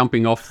this, like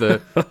jumping off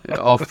the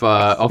off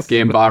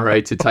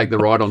Gambare to take the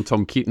ride on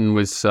Tom Kitten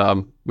was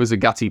a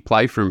gutsy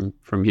play from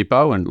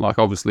Hippo, and like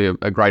obviously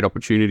a great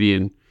opportunity,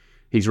 and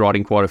he's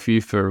riding quite a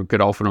few for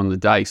Godolphin on the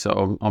day,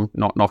 so I'm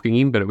not knocking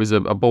him, but it was a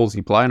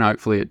ballsy play, and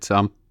hopefully it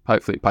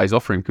pays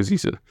off for him because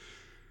he's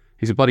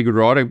a bloody good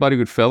rider, a bloody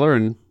good fella,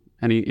 and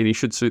he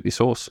should suit this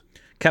horse.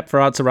 Cap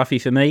Ferrar's a roughie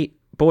for me.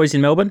 Boys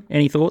in Melbourne,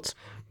 any thoughts?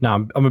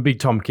 No, I'm a big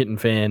Tom Kitten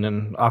fan,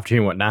 and after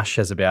hearing what Nash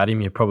says about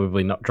him, you're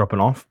probably not dropping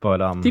off.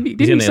 But did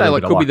he say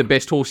like could be the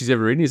best horse he's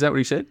ever ridden? Is that what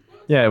he said?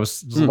 Yeah, it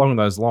was along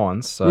those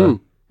lines. So,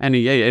 and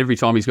every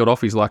time he's got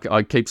off, he's like,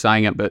 I keep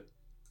saying it, but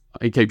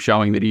he keeps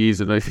showing that he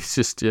is, and it's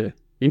just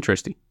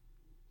interesting.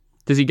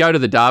 Does he go to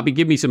the Derby?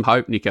 Give me some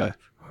hope, Nicko.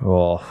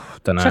 Oh,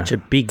 don't know. Such a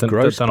big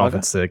growth. Don't know if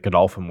it's the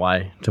Godolphin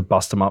way to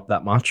bust him up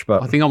that much,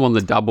 but I think I'm on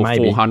the double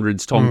maybe.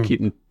 400s, Tom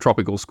Kitten,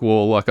 Tropical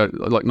Squall. Like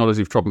not as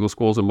if Tropical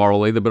Squalls are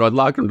moral either, but I'd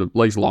like him to at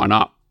least line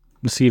up.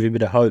 Just to give you a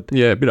bit of hope.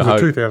 Yeah, a bit of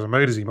It's hope. 2,000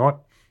 metres he might.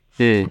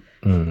 Yeah.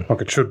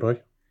 Like it should be.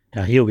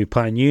 Now, he'll be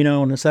playing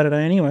Uno on a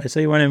Saturday anyway, so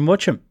you won't even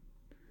watch him.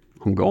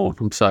 I'm gone.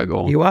 I'm so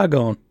gone. You are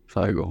gone.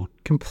 So gone.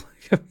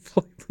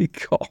 Completely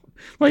gone.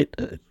 Wait,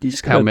 you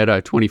just got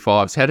Palmetto,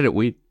 25s. How did it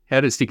win? How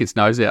did it stick its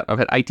nose out? I've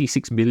had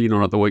 86 million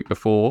on it the week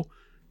before.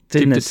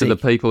 Didn't Tipped it it to the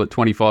people at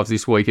 25s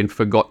this week and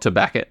forgot to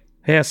back it.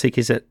 How sick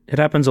is it? It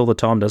happens all the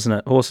time, doesn't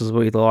it? Horses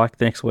we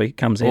like next week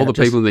comes out. All the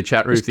people in the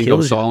chat room just think I'm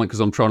kills you. silent because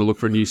I'm trying to look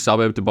for a new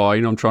suburb to buy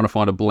in. I'm trying to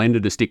find a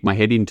blender to stick my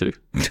head into.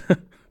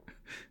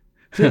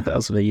 That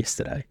was me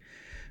yesterday.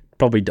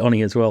 Probably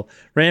Donnie as well.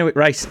 Randwick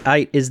Race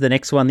 8 is the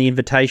next one, the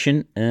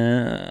invitation.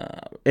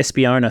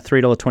 Espiona,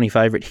 $3.20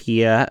 favourite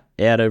here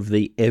out of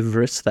the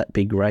Everest, that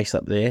big race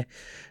up there.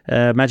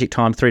 Magic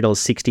Time,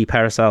 $3.60.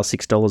 Parasail,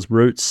 $6.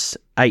 Roots,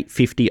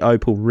 $8.50.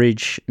 Opal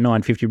Ridge,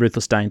 $9.50.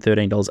 Ruthless Dane,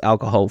 $13.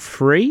 Alcohol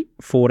Free,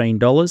 $14.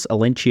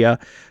 Alencia,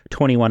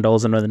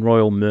 $21. And then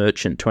Royal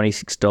Merchant,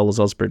 $26.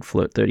 Osbred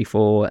Flirt,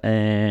 $34.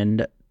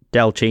 And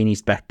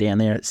Dalcini's back down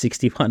there at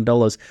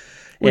 $61.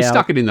 We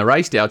stuck it in the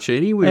race,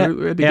 Dalcini. We had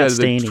to go to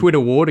the Twitter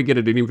war to get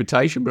it an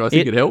invitation, but I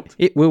think it helped.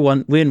 It will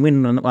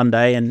win one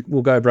day, and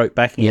we'll go broke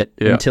backing it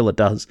until it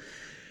does.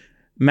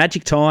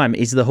 Magic Time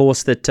is the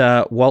horse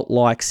that Walt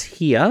likes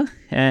here,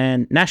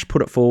 and Nash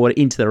put it forward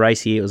into the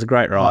race here. It was a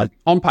great ride.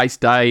 On pace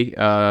day,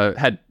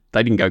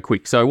 they didn't go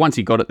quick. So once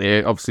he got it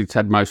there, obviously it's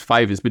had most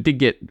favours, but did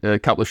get a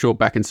couple of short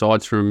back and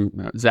sides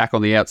from Zach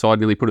on the outside,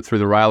 nearly put it through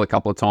the rail a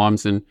couple of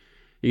times. And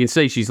you can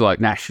see she's like,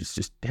 Nash has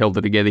just held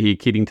it together here,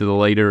 kidding to the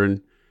leader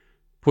and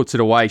puts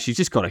it away. She's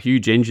just got a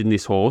huge engine,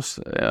 this horse.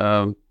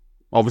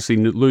 Obviously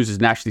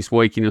loses Nash this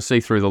week, and you'll see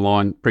through the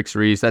line, pricks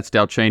her ears. That's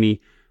Dalcini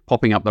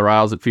popping up the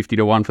rails at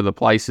 50-1 for the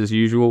place as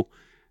usual.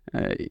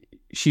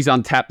 She's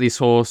untapped, this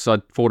horse, so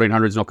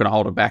 1,400 is not going to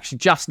hold her back. She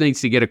just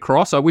needs to get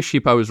across. I wish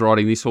Hippo was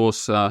riding this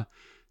horse.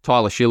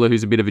 Tyler Schiller,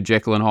 who's a bit of a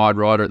Jekyll and Hyde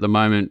rider at the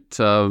moment,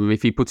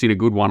 if he puts in a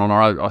good one on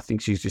her, I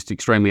think she's just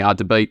extremely hard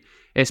to beat.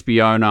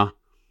 Espiona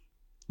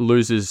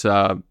loses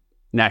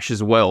Nash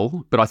as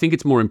well, but I think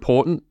it's more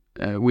important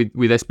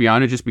with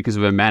Espiona just because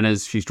of her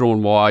manners. She's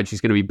drawn wide.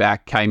 She's going to be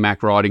back.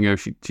 K-Mac riding her.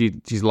 She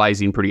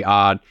lays in pretty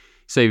hard.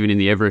 So even in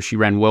the Everest, she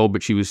ran well,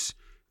 but she was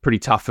pretty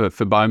tough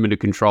for Bowman to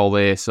control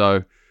there.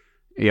 So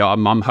yeah,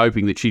 I'm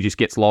hoping that she just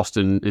gets lost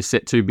and is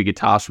set too big a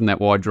task from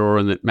that wide draw,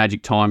 and that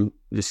Magic Time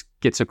just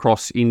gets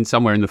across in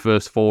somewhere in the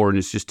first four and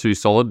is just too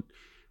solid.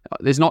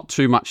 There's not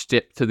too much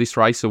depth to this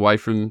race away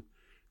from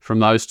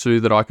those two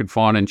that I could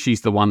find, and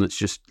she's the one that's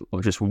just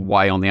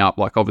way on the up.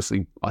 Like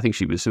obviously, I think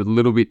she was a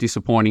little bit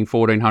disappointing,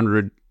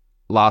 1,400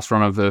 last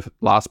run of the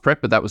last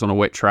prep, but that was on a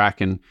wet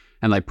track and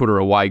they put her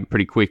away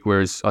pretty quick,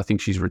 whereas I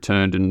think she's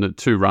returned, and the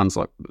two runs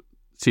like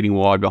sitting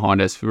wide behind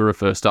us for her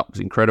first up was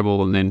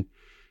incredible, and then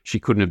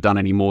she couldn't have done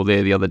any more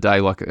there the other day,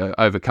 like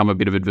overcome a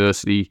bit of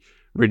adversity,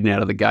 ridden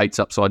out of the gates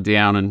upside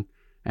down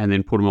and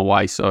then put them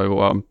away.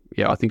 So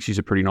I think she's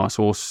a pretty nice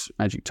horse,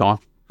 Magic Time.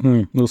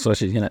 Looks like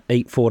she's going to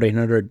eat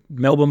 1,400.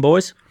 Melbourne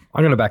boys?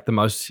 I'm going to back the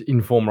most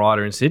informed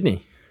rider in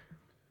Sydney.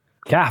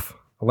 Calf,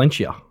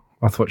 Alencia.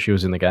 I thought she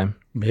was in the game.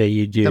 Yeah,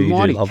 you do. The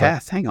mighty do love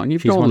Kath. her. Hang on,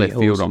 you've She's gone one of left the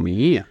field horses. on me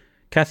here.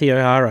 Kathy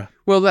O'Hara.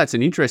 Well, that's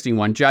an interesting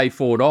one. Jay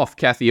Ford off,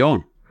 Kathy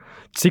on.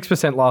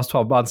 6% last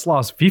 12 months,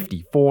 last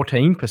 50,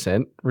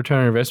 14%,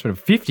 return on investment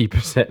of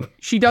 50%.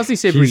 She does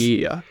this every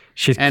year.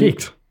 She's and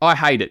kicked. I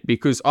hate it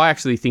because I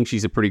actually think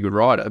she's a pretty good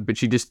rider, but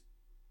she just,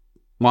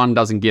 one,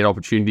 doesn't get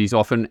opportunities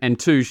often, and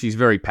two, she's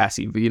very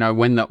passive. You know,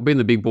 when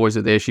the big boys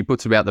are there, she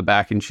puts about the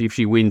back, and if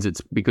she wins,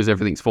 it's because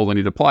everything's fallen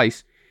into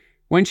place.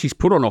 When she's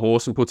put on a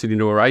horse and puts it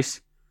into a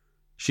race,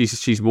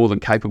 she's more than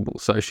capable.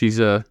 So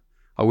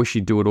I wish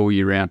she'd do it all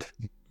year round.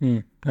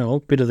 Oh,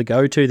 bit of the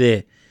go-to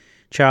there.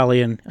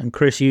 Charlie and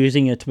Chris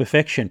using it to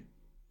perfection.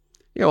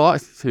 Yeah, well,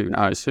 who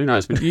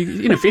knows? But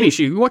in a finish,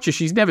 you watch her.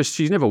 She's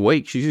never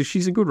weak.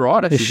 She's a good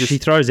rider. She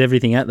throws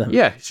everything at them.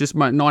 Yeah, it's just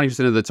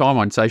 90% of the time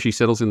I'd say she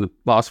settles in the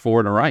last four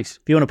in a race.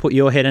 If you want to put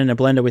your head in a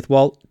blender with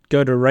Walt,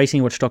 go to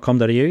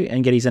racingwatch.com.au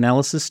and get his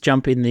analysis.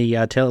 Jump in the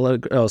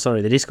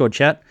the Discord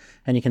chat,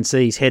 and you can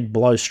see his head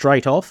blow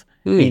straight off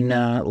in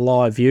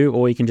live view,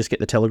 or you can just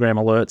get the Telegram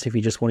alerts if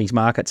you just want his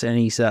markets and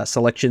his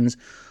selections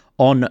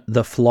on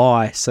the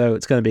fly. So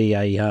it's going to be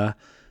a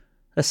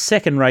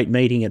second-rate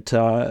meeting at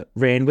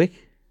Randwick.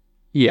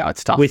 Yeah,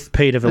 it's tough. With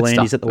Peter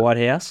Volandis at the White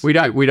House. We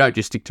don't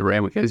just stick to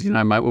Randwick, as you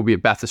know, mate. We'll be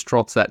at Bathurst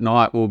Trots that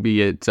night. We'll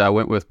be at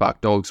Wentworth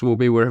Park Dogs. We'll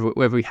be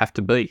wherever we have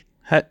to be.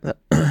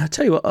 I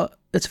tell you what,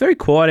 it's very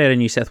quiet out in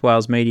New South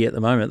Wales media at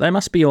the moment. They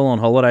must be all on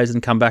holidays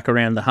and come back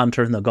around the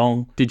Hunter and the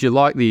Gong. Did you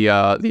like the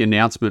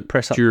announcement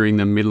during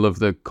the middle of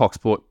the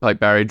Coxport Plate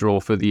Barrier draw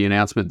for the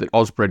announcement that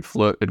Osbred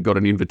Flirt had got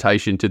an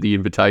invitation to the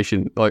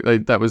invitation? Like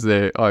that was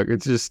their. Like,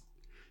 it's just,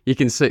 you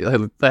can see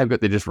they've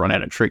got, they just run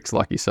out of tricks,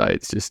 like you say.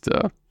 It's just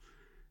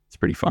it's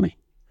pretty funny.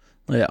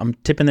 Yeah, I'm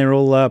tipping they're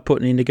all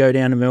putting in to go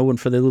down to Melbourne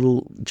for their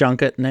little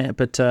junket now.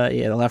 But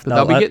they'll have to.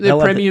 They'll be getting their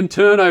premium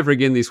turnover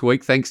again this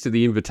week thanks to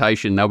the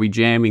invitation. They'll be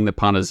jamming the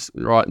punters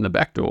right in the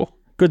back door.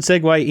 Good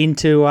segue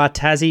into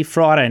Tassie.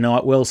 Friday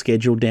night, well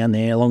scheduled down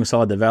there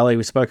alongside the Valley.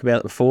 We spoke about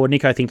it before.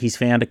 Nicko, I think he's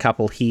found a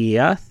couple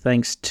here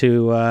thanks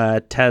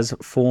to Tas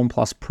Form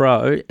Plus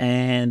Pro.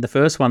 And the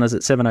first one is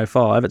at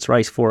 7:05. It's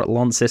race 4 at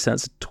Launceston.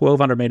 It's a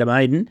 1,200 metre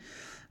maiden.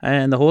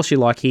 And the horse you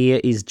like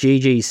here is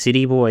GG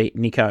City Boy,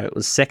 Nicko. It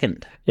was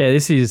second. Yeah,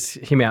 this is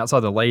him outside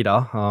the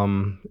leader.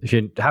 If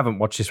you haven't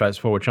watched this race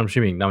before, which I'm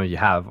assuming none of you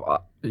have,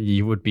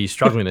 you would be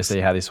struggling to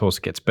see how this horse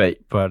gets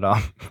beat. But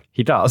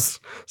he does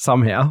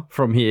somehow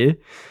from here.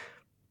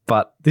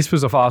 But this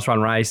was a fast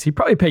run race. He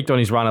probably peaked on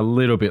his run a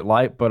little bit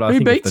late, but I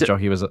think if the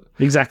jockey was a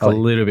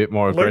little bit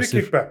more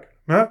aggressive. Kickback.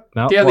 No?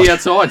 Down the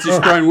outside,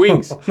 just grown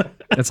wings.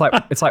 It's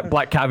like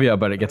black caviar,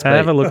 but it gets beat.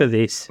 Have a look at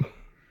this.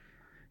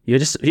 You're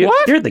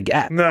at the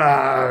gap. No.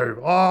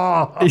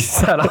 Oh. He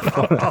sat up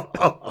on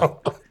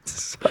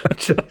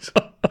it.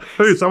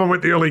 Who? Someone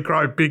went the early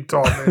crow big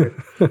time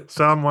there.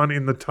 Someone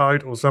in the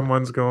tote or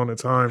someone's gone.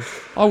 It's home.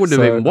 I wouldn't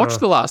have even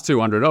watched the last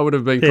 200. I would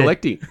have been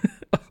collecting.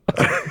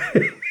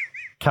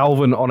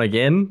 Calvin on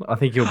again. I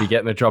think he'll be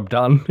getting the job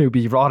done. He'll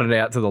be riding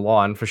out to the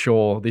line for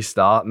sure this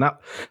start. And that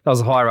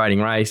was a high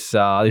rating race.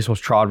 This horse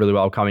tried really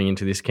well coming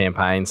into this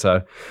campaign.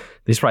 So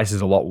this race is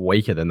a lot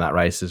weaker than that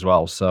race as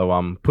well.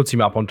 So puts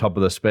him up on top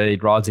of the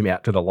speed, rides him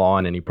out to the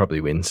line, and he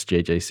probably wins.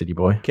 GG City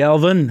Boy.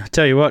 Calvin, I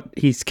tell you what,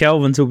 his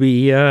Calvins will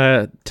be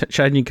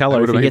changing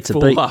colour if he gets a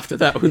beat. After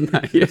that, wouldn't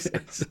they? Yes.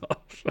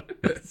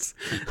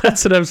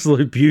 That's an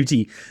absolute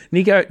beauty.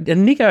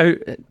 Nicko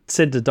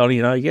said to Donnie,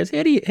 he goes,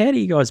 how do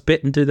you guys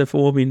bet and do the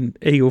form in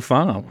Eagle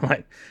Farm?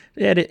 Like,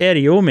 out of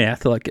your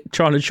mouth, like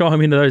trying to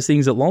chime into those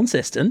things at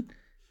Launceston.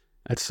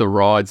 That's the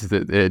rides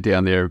that they're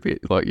down there a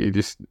bit. Like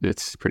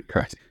it's pretty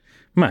crazy.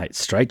 Mate,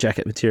 straight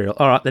jacket material.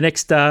 All right, the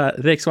next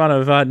one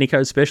of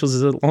Nicko's specials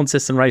is at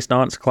Launceston Race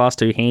 9. It's a Class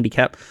 2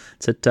 handicap.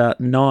 It's at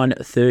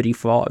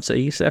 9:35, so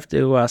you just have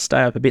to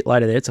stay up a bit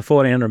later there. It's a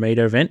 1,400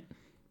 metre event.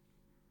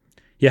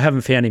 You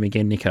haven't found him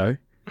again, Nicko.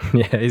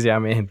 Yeah, he's our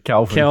man,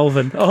 Calvin.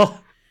 Calvin.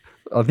 Oh,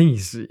 I think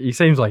he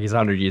seems like he's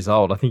 100 years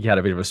old. I think he had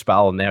a bit of a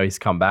spell, and now he's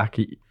come back.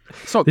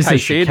 It's not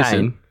Case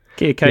Sanderson.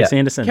 Case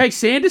Sanderson. Case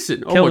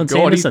Sanderson. Oh, Kelvin my God,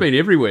 Sanderson. He's been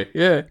everywhere.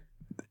 Yeah.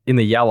 In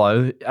the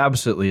yellow,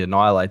 absolutely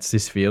annihilates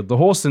this field. The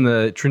horse in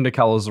the Trinder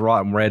colours, the right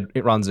and red,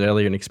 it runs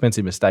earlier. An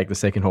expensive mistake. The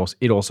second horse,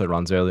 it also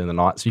runs early in the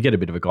night. So you get a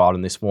bit of a guide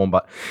on this form.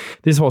 But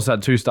this horse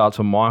had 2 starts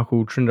from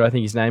Michael Trinder, I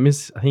think his name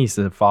is. I think he's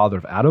the father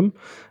of Adam.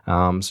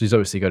 So he's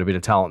obviously got a bit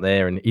of talent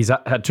there. And he's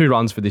had 2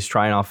 runs for this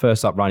trainer.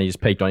 First up run, he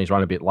just peaked on his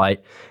run a bit late.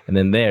 And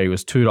then there, he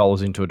was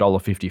 $2 into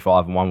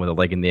 $1.55 and won with a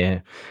leg in the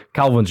air.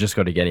 Calvin's just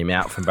got to get him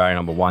out from barrier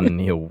number 1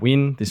 and he'll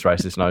win. This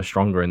race is no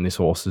stronger, and this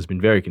horse has been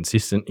very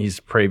consistent.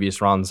 His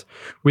previous runs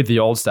with the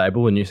old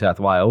stable in New South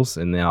Wales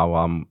and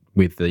now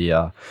with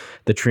the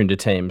Trinder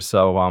team.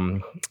 So,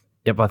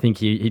 I think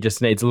he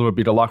just needs a little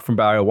bit of luck from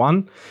barrier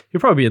 1.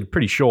 He'll probably be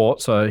pretty short,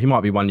 so he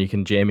might be one you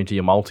can jam into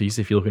your multis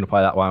if you're looking to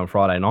play that way on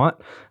Friday night.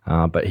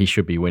 But he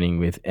should be winning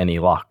with any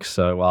luck.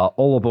 So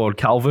all aboard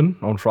Calvin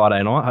on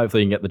Friday night.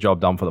 Hopefully he can get the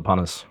job done for the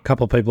punters. A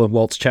couple of people in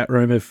Walt's chat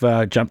room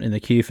have jumped in the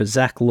queue for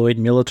Zach Lloyd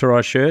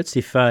militarised shirts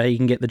if he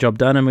can get the job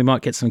done, and we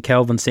might get some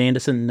Calvin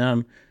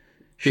Sanderson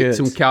Get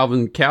some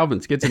Calvins.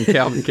 Get some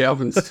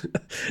Calvins.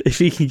 If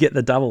he can get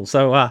the double.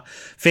 So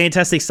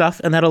fantastic stuff.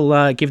 And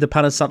that'll give the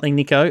punters something,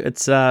 Nicko.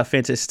 It's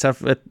fantastic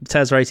stuff at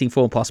Tas Racing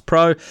Form Plus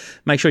Pro.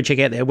 Make sure you check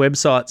out their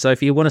website. So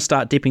if you want to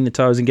start dipping the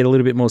toes and get a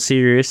little bit more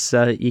serious,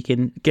 you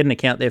can get an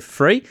account there for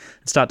free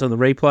and start doing the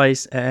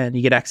replays, and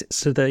you get access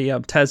to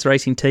the Tas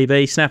Racing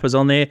TV. Snapper's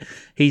on there.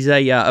 He's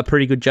a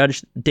pretty good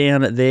judge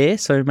down there.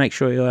 So make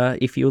sure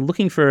if you're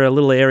looking for a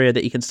little area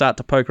that you can start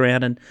to poke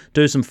around and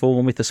do some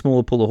form with a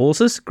smaller pool of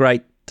horses,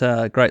 great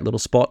little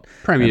spot.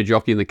 Premier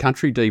jockey in the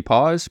country, D.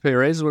 Perez,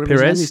 whatever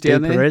his name is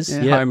down there. Perez,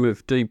 yeah. Home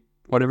of D,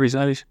 whatever his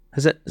name is.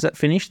 Has that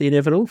finished, the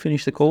inevitable?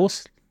 Finished the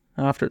course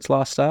after its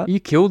last start? You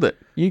killed it.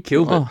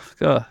 Oh,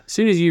 God. As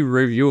soon as you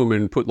review him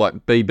and put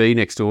like BB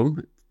next to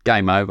him,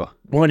 game over.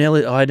 Well,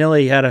 I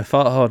nearly had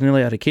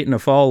a kit in a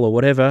foal or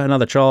whatever,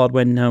 another child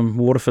when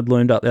Waterford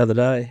loomed up the other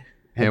day.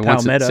 Yeah,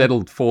 once it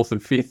settled 4th and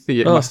 5th,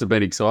 he must have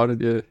been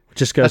excited, yeah.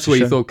 Just goes that's where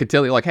you thought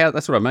Catelli,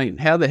 that's what I mean.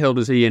 How the hell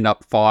does he end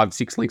up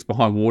 5-6 lengths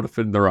behind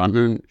Waterford in the run?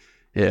 And,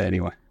 yeah,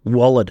 anyway.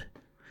 Wallered,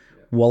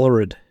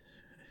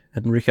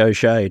 and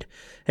ricocheted.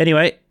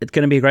 Anyway, it's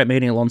going to be a great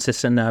meeting at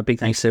Launceston. Big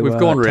thanks to We've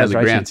gone around Tas the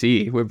Racing. grounds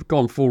here. We've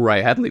gone full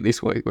Ray Hadley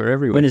this week. We're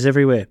everywhere. Winners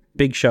everywhere.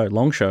 Big show,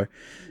 long show.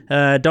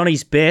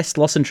 Donnie's best,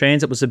 Lost in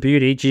Transit was a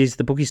beauty. Geez,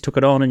 the bookies took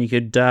it on and you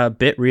could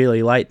bet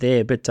really late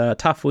there. But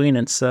tough win.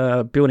 It's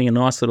building a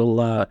nice little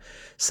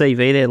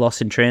CV there,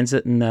 Lost in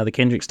Transit. And the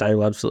Kendrick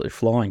stable absolutely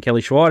flying.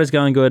 Kelly Schweider's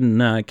going good.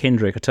 And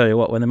Kendrick, I tell you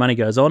what, when the money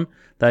goes on,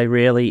 they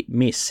rarely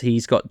miss.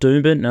 He's got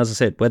Doomben. And as I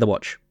said, Weather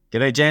Watch.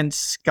 G'day,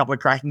 gents. Couple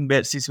of cracking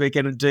bets this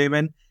weekend at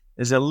Doomben.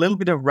 There's a little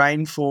bit of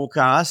rain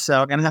forecast,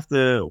 so I'm going to have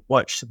to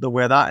watch the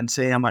weather and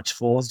see how much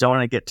falls. Don't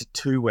want to get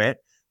too wet.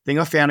 I think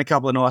I found a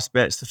couple of nice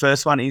bets. The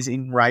first one is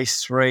in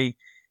race 3.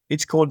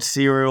 It's called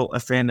Serial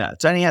Offender.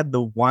 It's only had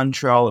the one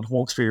trial at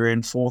Hawkesbury,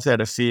 ran 4th out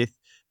of 5th,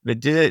 but it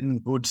did it in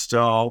good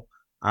style.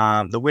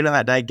 The winner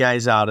that day,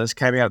 Gaze Artist,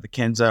 came out of the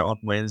Kenzo on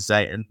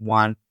Wednesday and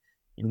won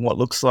in what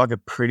looks like a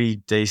pretty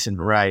decent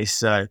race.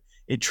 So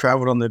it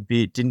travelled on the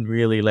bit, didn't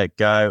really let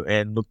go,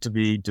 and looked to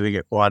be doing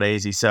it quite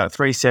easy. So at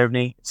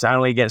 370, it's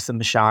only against the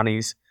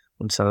Mashanis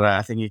on Saturday.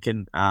 I think you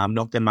can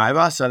knock them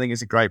over. So I think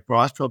it's a great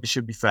price. Probably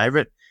should be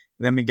favourite.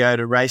 Then we go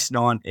to race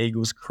 9,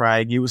 Eagles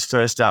Craig. He was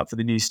first up for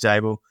the new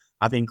stable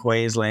up in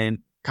Queensland.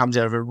 Comes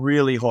out of a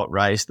really hot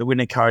race. The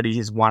winner, Cody,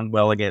 has won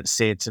well against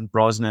Sets, and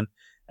Brosnan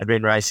had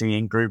been racing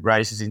in group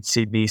races in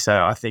Sydney.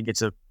 So I think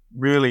it's a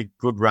really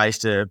good race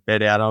to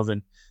bet out of,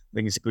 and I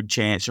think it's a good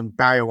chance. From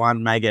barrier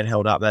 1 may get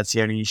held up. That's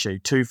the only issue.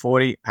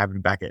 240, happy to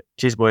back it.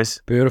 Cheers,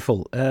 boys.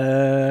 Beautiful.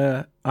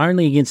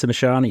 Only against the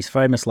Mashanis,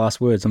 famous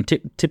last words. I'm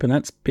tipping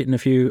that's bitten a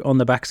few on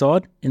the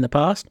backside in the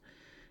past.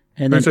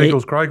 And Who's then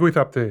Eagles Craig with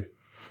up there?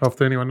 Off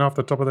to anyone off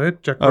the top of the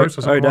head? Jack Bruce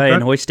or something O'Day like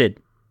and that?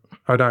 Hoisted.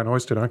 O'Day and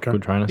Hoisted, okay.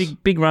 Good trainers.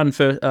 Big run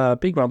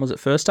was it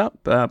first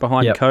up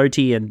behind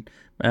Coty and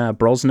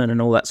Brosnan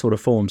and all that sort of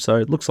form. So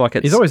it looks like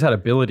he's always had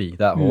ability,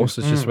 that horse.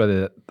 It's just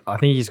whether I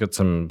think he's got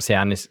some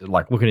soundness.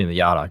 Like looking in the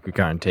yard, I could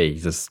guarantee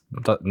he's just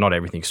not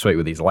everything's sweet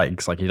with his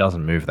legs. Like he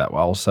doesn't move that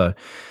well. So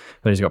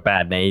but he's got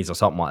bad knees or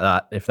something like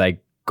that. If they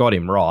got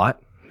him right,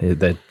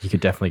 that you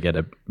could definitely get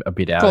a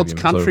bit out of him.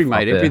 It's country,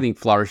 mate. Everything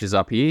flourishes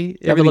up here.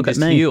 Everything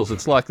just heals.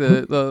 It's like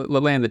the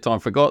land that time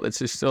forgot. It's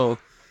just all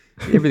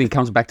everything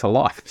comes back to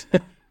life.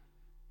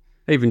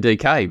 Even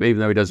DK, even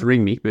though he does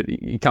ring me, but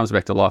he comes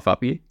back to life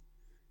up here.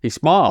 He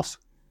smiles.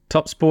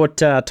 Top Sport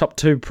top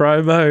 2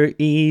 promo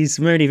is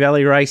Moonee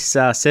Valley race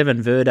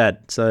 7 Verdad.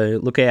 So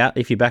look out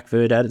if you back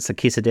Verdad. It's a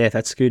kiss of death.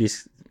 That's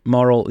Scooty's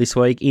moral this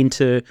week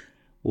into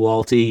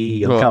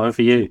Walty. I'm coming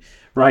for you.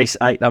 Race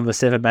 8, number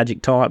 7,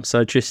 Magic Time.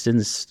 So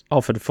Tristan's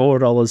offered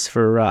 $4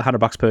 for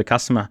 $100 per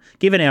customer.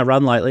 Given our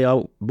run lately,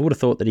 I would have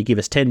thought that he'd give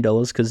us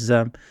 $10 because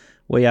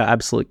we are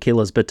absolute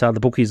killers. But the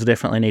bookies will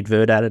definitely need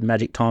Verdad and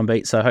Magic Time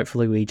beat. So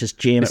hopefully we just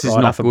jam this it right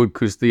is off. not good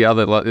because the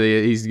other,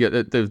 he's got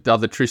the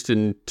other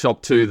Tristan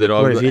top 2 that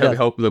I have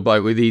helped the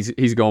bloke with.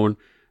 He's gone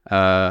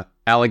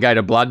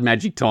Alligator Blood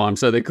Magic Time.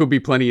 So there could be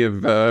plenty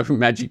of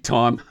Magic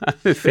Time.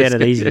 Found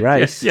an easy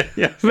race.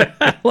 Yeah.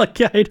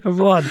 Alligator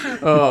Blood.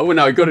 Oh, well,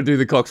 no, he got to do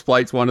the Cox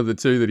Plates, one of the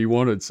 2 that he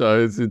wanted.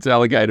 So it's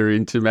Alligator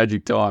into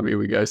Magic Time. Here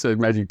we go. So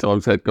Magic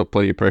Time's got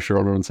plenty of pressure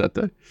on it on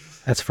Saturday.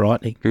 That's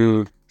frightening.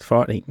 It's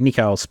frightening.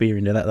 Nicko will spear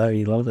into that, though.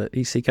 He loved it.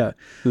 He's sicko.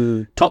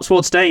 Top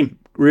Sports team,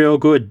 real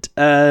good.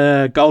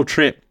 Gold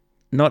Trip,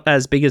 not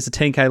as big as the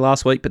 10K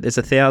last week, but there's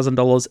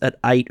 $1,000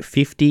 at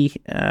 $850.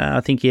 I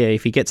think,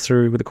 if he gets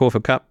through with the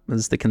Caulfield Cup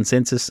as the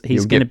consensus,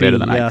 he's going to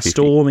be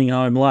storming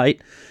home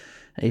late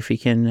if he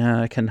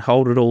can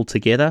hold it all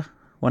together.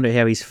 Wonder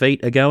how his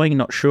feet are going.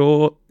 Not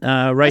sure.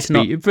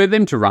 For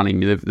them to run him,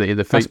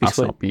 the feet must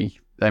not be.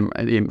 They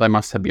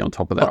must be on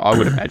top of that, I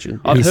would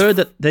imagine. I've heard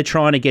that they're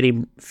trying to get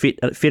him fit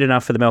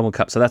enough for the Melbourne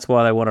Cup, so that's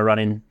why they want to run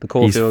in the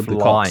Caulfield. He's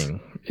flying,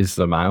 is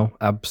the male.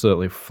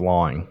 Absolutely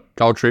flying.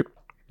 Gold Trip?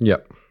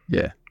 Yep.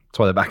 Yeah. That's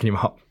why they're backing him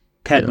up.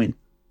 Can win.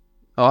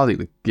 Oh, I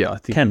think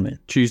can win.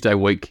 Tuesday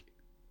week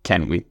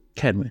can win.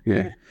 Can win.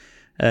 Yeah.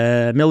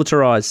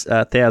 Militarise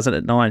 1,000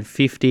 at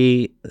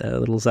 $950.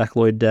 Little Zach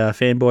Lloyd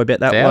fanboy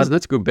bet that 1,000, one.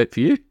 that's a good bet for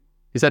you.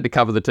 Is that to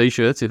cover the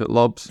t-shirts if it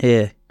lobs?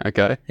 Yeah.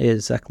 Okay. Yeah,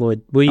 Zach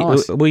Lloyd.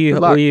 Will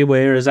you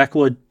wear a Zach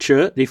Lloyd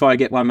shirt if I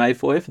get one made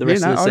for you for the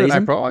rest of the season?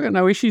 I got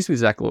no issues with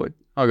Zach Lloyd.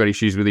 I got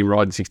issues with him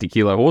riding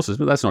 60-kilo horses,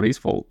 but that's not his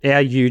fault.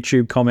 Our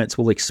YouTube comments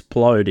will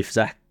explode if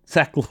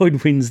Zach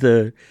Lloyd wins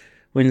the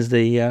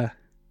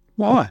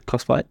why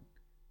Cox Plate.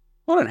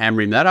 I don't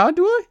hammer him that hard,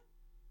 do I?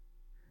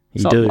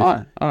 You do. I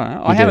don't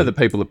know. I hammer the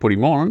people that put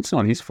him on. It's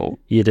not his fault.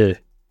 You do.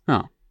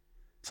 Oh,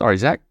 sorry,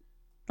 Zach.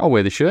 I'll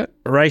wear the shirt.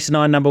 Race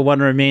 9, number 1,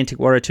 Romantic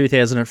Warrior,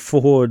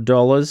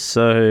 $2,004.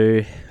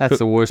 So that's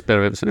the worst bet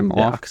I've ever seen in my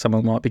life.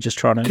 Someone might be just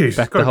trying to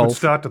back got the whole. A good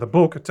start to the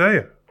book, I tell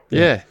you.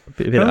 Yeah, a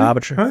bit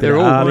arbitrary. They're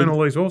all playing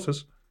all these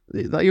horses.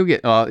 You'll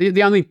get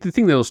the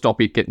thing that'll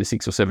stop you getting to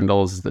 $6 or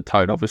 $7 is the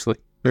tote, obviously.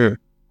 Yeah.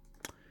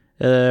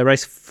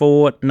 Race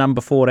 4, number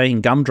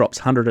 14, Gumdrops,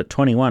 100 at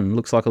 21.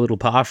 Looks like a little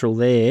partial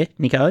there,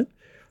 Nicko.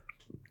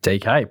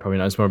 DK probably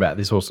knows more about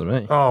this horse than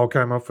me. Oh,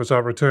 came off as I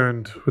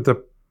returned with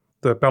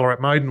the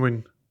Ballarat maiden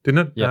win,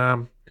 didn't it?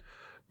 Yeah.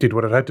 Did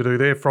what it had to do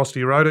there.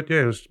 Frosty rode it.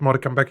 Yeah, might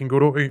have come back in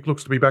good order. It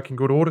looks to be back in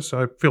good order.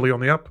 So Philly on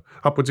the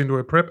upwards into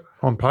her prep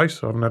on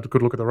pace. I haven't had a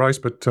good look at the race,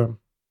 but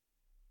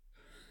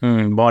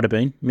might have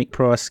been. Mick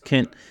Price,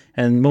 Kent,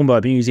 and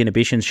Mumbai Muse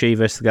Inhibitions, she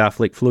versus the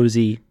Garflick,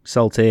 Floozy,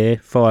 Saltaire,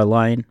 Fire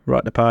Lane,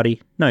 right to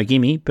party. No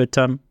gimme, but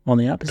on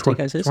the up, as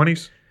TK says.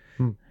 20s.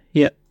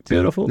 Yeah,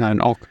 beautiful. No,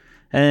 knock.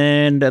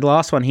 And the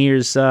last one here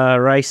is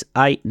race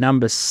 8,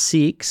 number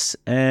 6.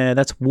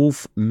 That's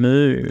Wolf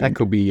Moon. That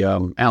could be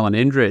Alan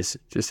Endres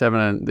just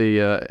having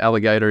the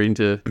alligator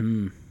into,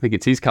 I think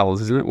it's his colours,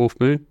 isn't it, Wolf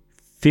Moon?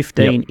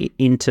 15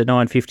 into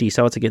 950,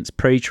 so it's against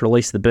Preach,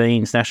 Release the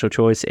Beans, National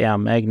Choice, Our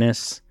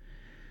Magnus.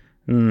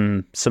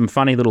 Some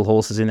funny little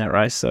horses in that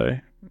race, so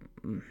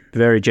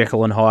very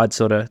Jekyll and Hyde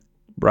sort of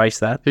race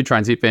that. Who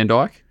trains it, Van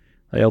Dyke?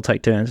 They all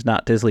take turns.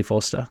 Desley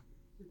Foster.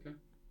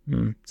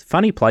 It's a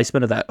funny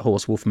placement of that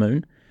horse, Wolf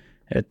Moon.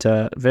 It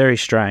very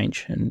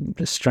strange, and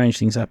just strange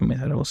things happen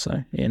with it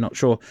also. Yeah, not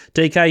sure.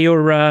 DK,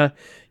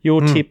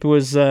 your tip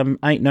was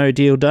ain't no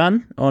deal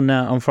done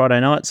on Friday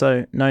night,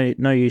 so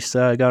no use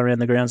going around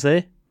the grounds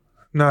there.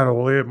 No, at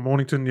all. Yeah,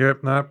 Mornington. Yeah,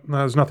 no,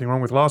 there's nothing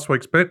wrong with last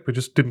week's bet. We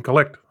just didn't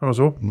collect. That was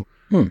all.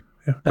 Yeah,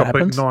 got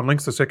beaten 9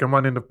 lengths the second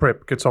one, end of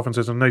prep. Gets off and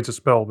says it needs a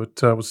spell,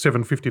 but it was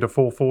 750 to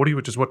 440,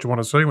 which is what you want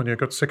to see when you've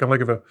got the second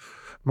leg of a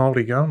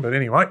multi going. But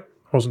anyway,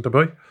 wasn't to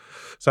be.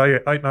 So yeah,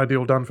 ain't no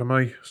deal done for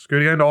me,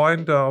 Scooty. And I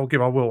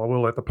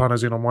will let the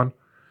punters in on one.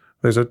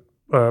 There's a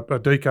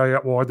DK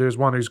out wide. There's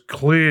one who's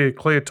clear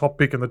top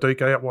pick in the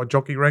DK out wide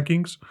jockey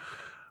rankings.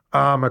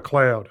 Armour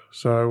Cloud.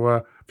 So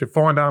if you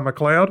find Armour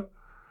Cloud,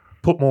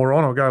 put more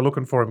on or go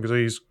looking for him because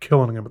he's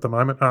killing him at the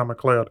moment. Armour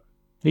Cloud.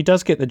 He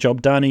does get the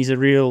job done. He's a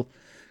real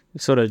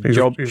sort of he's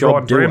job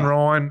riding doer. for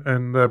Ryan,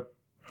 and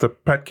the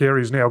Pat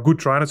Carey is now a good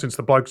trainer since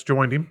the blokes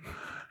joined him.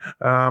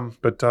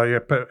 But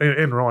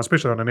N Ryan,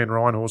 especially on an N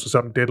Ryan horse, is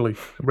something deadly.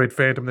 Red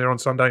Phantom there on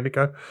Sunday,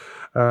 Nicko.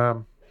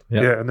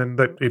 Yeah, and then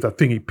the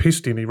thing he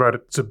pissed in, he rode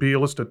at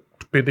Zabierlist at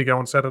Bendigo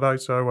on Saturday.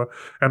 So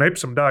and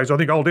Epsom Days, I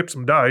think old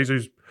Epsom Days,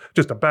 who's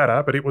just a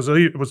batter, but it was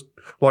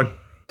like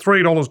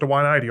 $3 to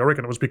 180. I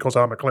reckon it was because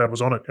Armour Cloud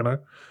was on it, you know.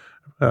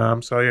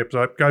 So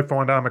go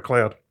find Armour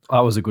Cloud. That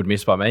was a good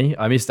miss by me.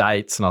 I missed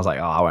 8s, and I was like,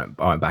 I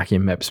won't back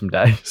him Epsom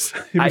Days.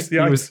 He was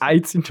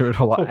 8s into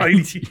it, all like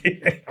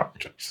 80.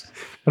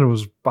 And it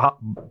was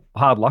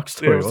hard luck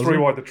story. Yeah, it was 3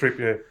 wide the trip,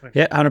 yeah.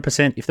 Yeah,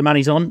 100%. If the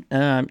money's on,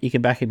 you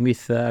can back him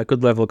with a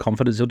good level of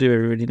confidence. He'll do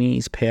everything in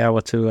his power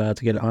to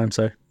get it home.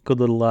 So good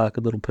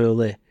little pearl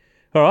there.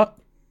 All right,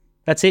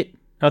 that's it.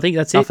 I think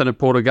that's nothing at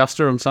Port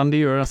Augusta on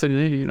Sunday or nothing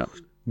there, you know.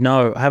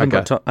 No, I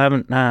haven't I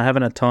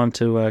haven't had time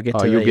to get to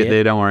there. Oh, you'll get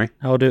there. Don't worry.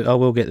 I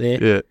will get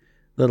there. Yeah.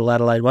 Little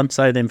Adelaide one.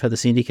 Save them for the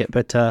syndicate.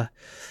 But Paul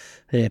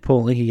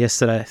Linky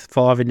yesterday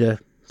 5 into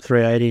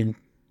 380 in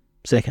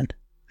second.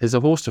 There's a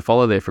horse to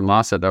follow there from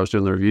last Saturday. I was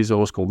doing the reviews. A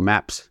horse called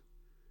Maps.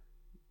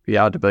 Be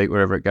hard to beat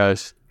wherever it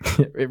goes.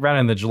 It ran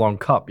in the Geelong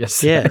Cup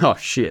yesterday. Yeah. Oh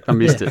shit! I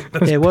missed it.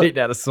 Yeah, beat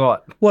out of sight.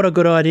 What a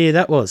good idea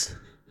that was.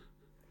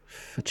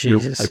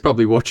 Jesus. They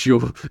probably watched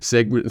your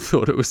segment and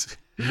thought it was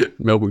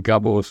Melbourne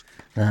Cup horse.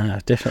 No,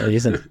 definitely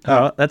isn't.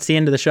 All right, that's the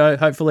end of the show.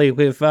 Hopefully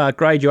we've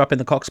graded you up in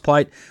the Cox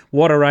Plate.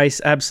 What a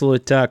race,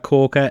 absolute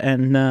corker.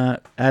 And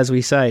as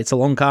we say, it's a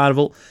long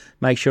carnival.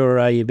 Make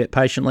sure you bet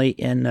patiently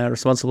and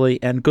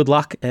responsibly, and good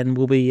luck. And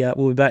we'll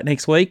be back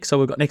next week.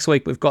 So next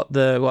week we've got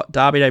the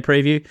Derby Day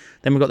preview.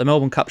 Then we've got the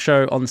Melbourne Cup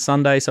show on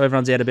Sunday. So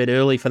everyone's out of bed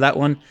early for that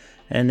one,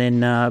 and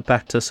then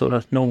back to sort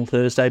of normal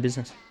Thursday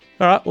business.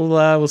 All right,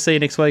 we'll see you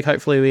next week.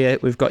 Hopefully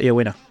we've got you a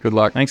winner. Good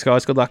luck. Thanks,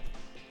 guys. Good luck.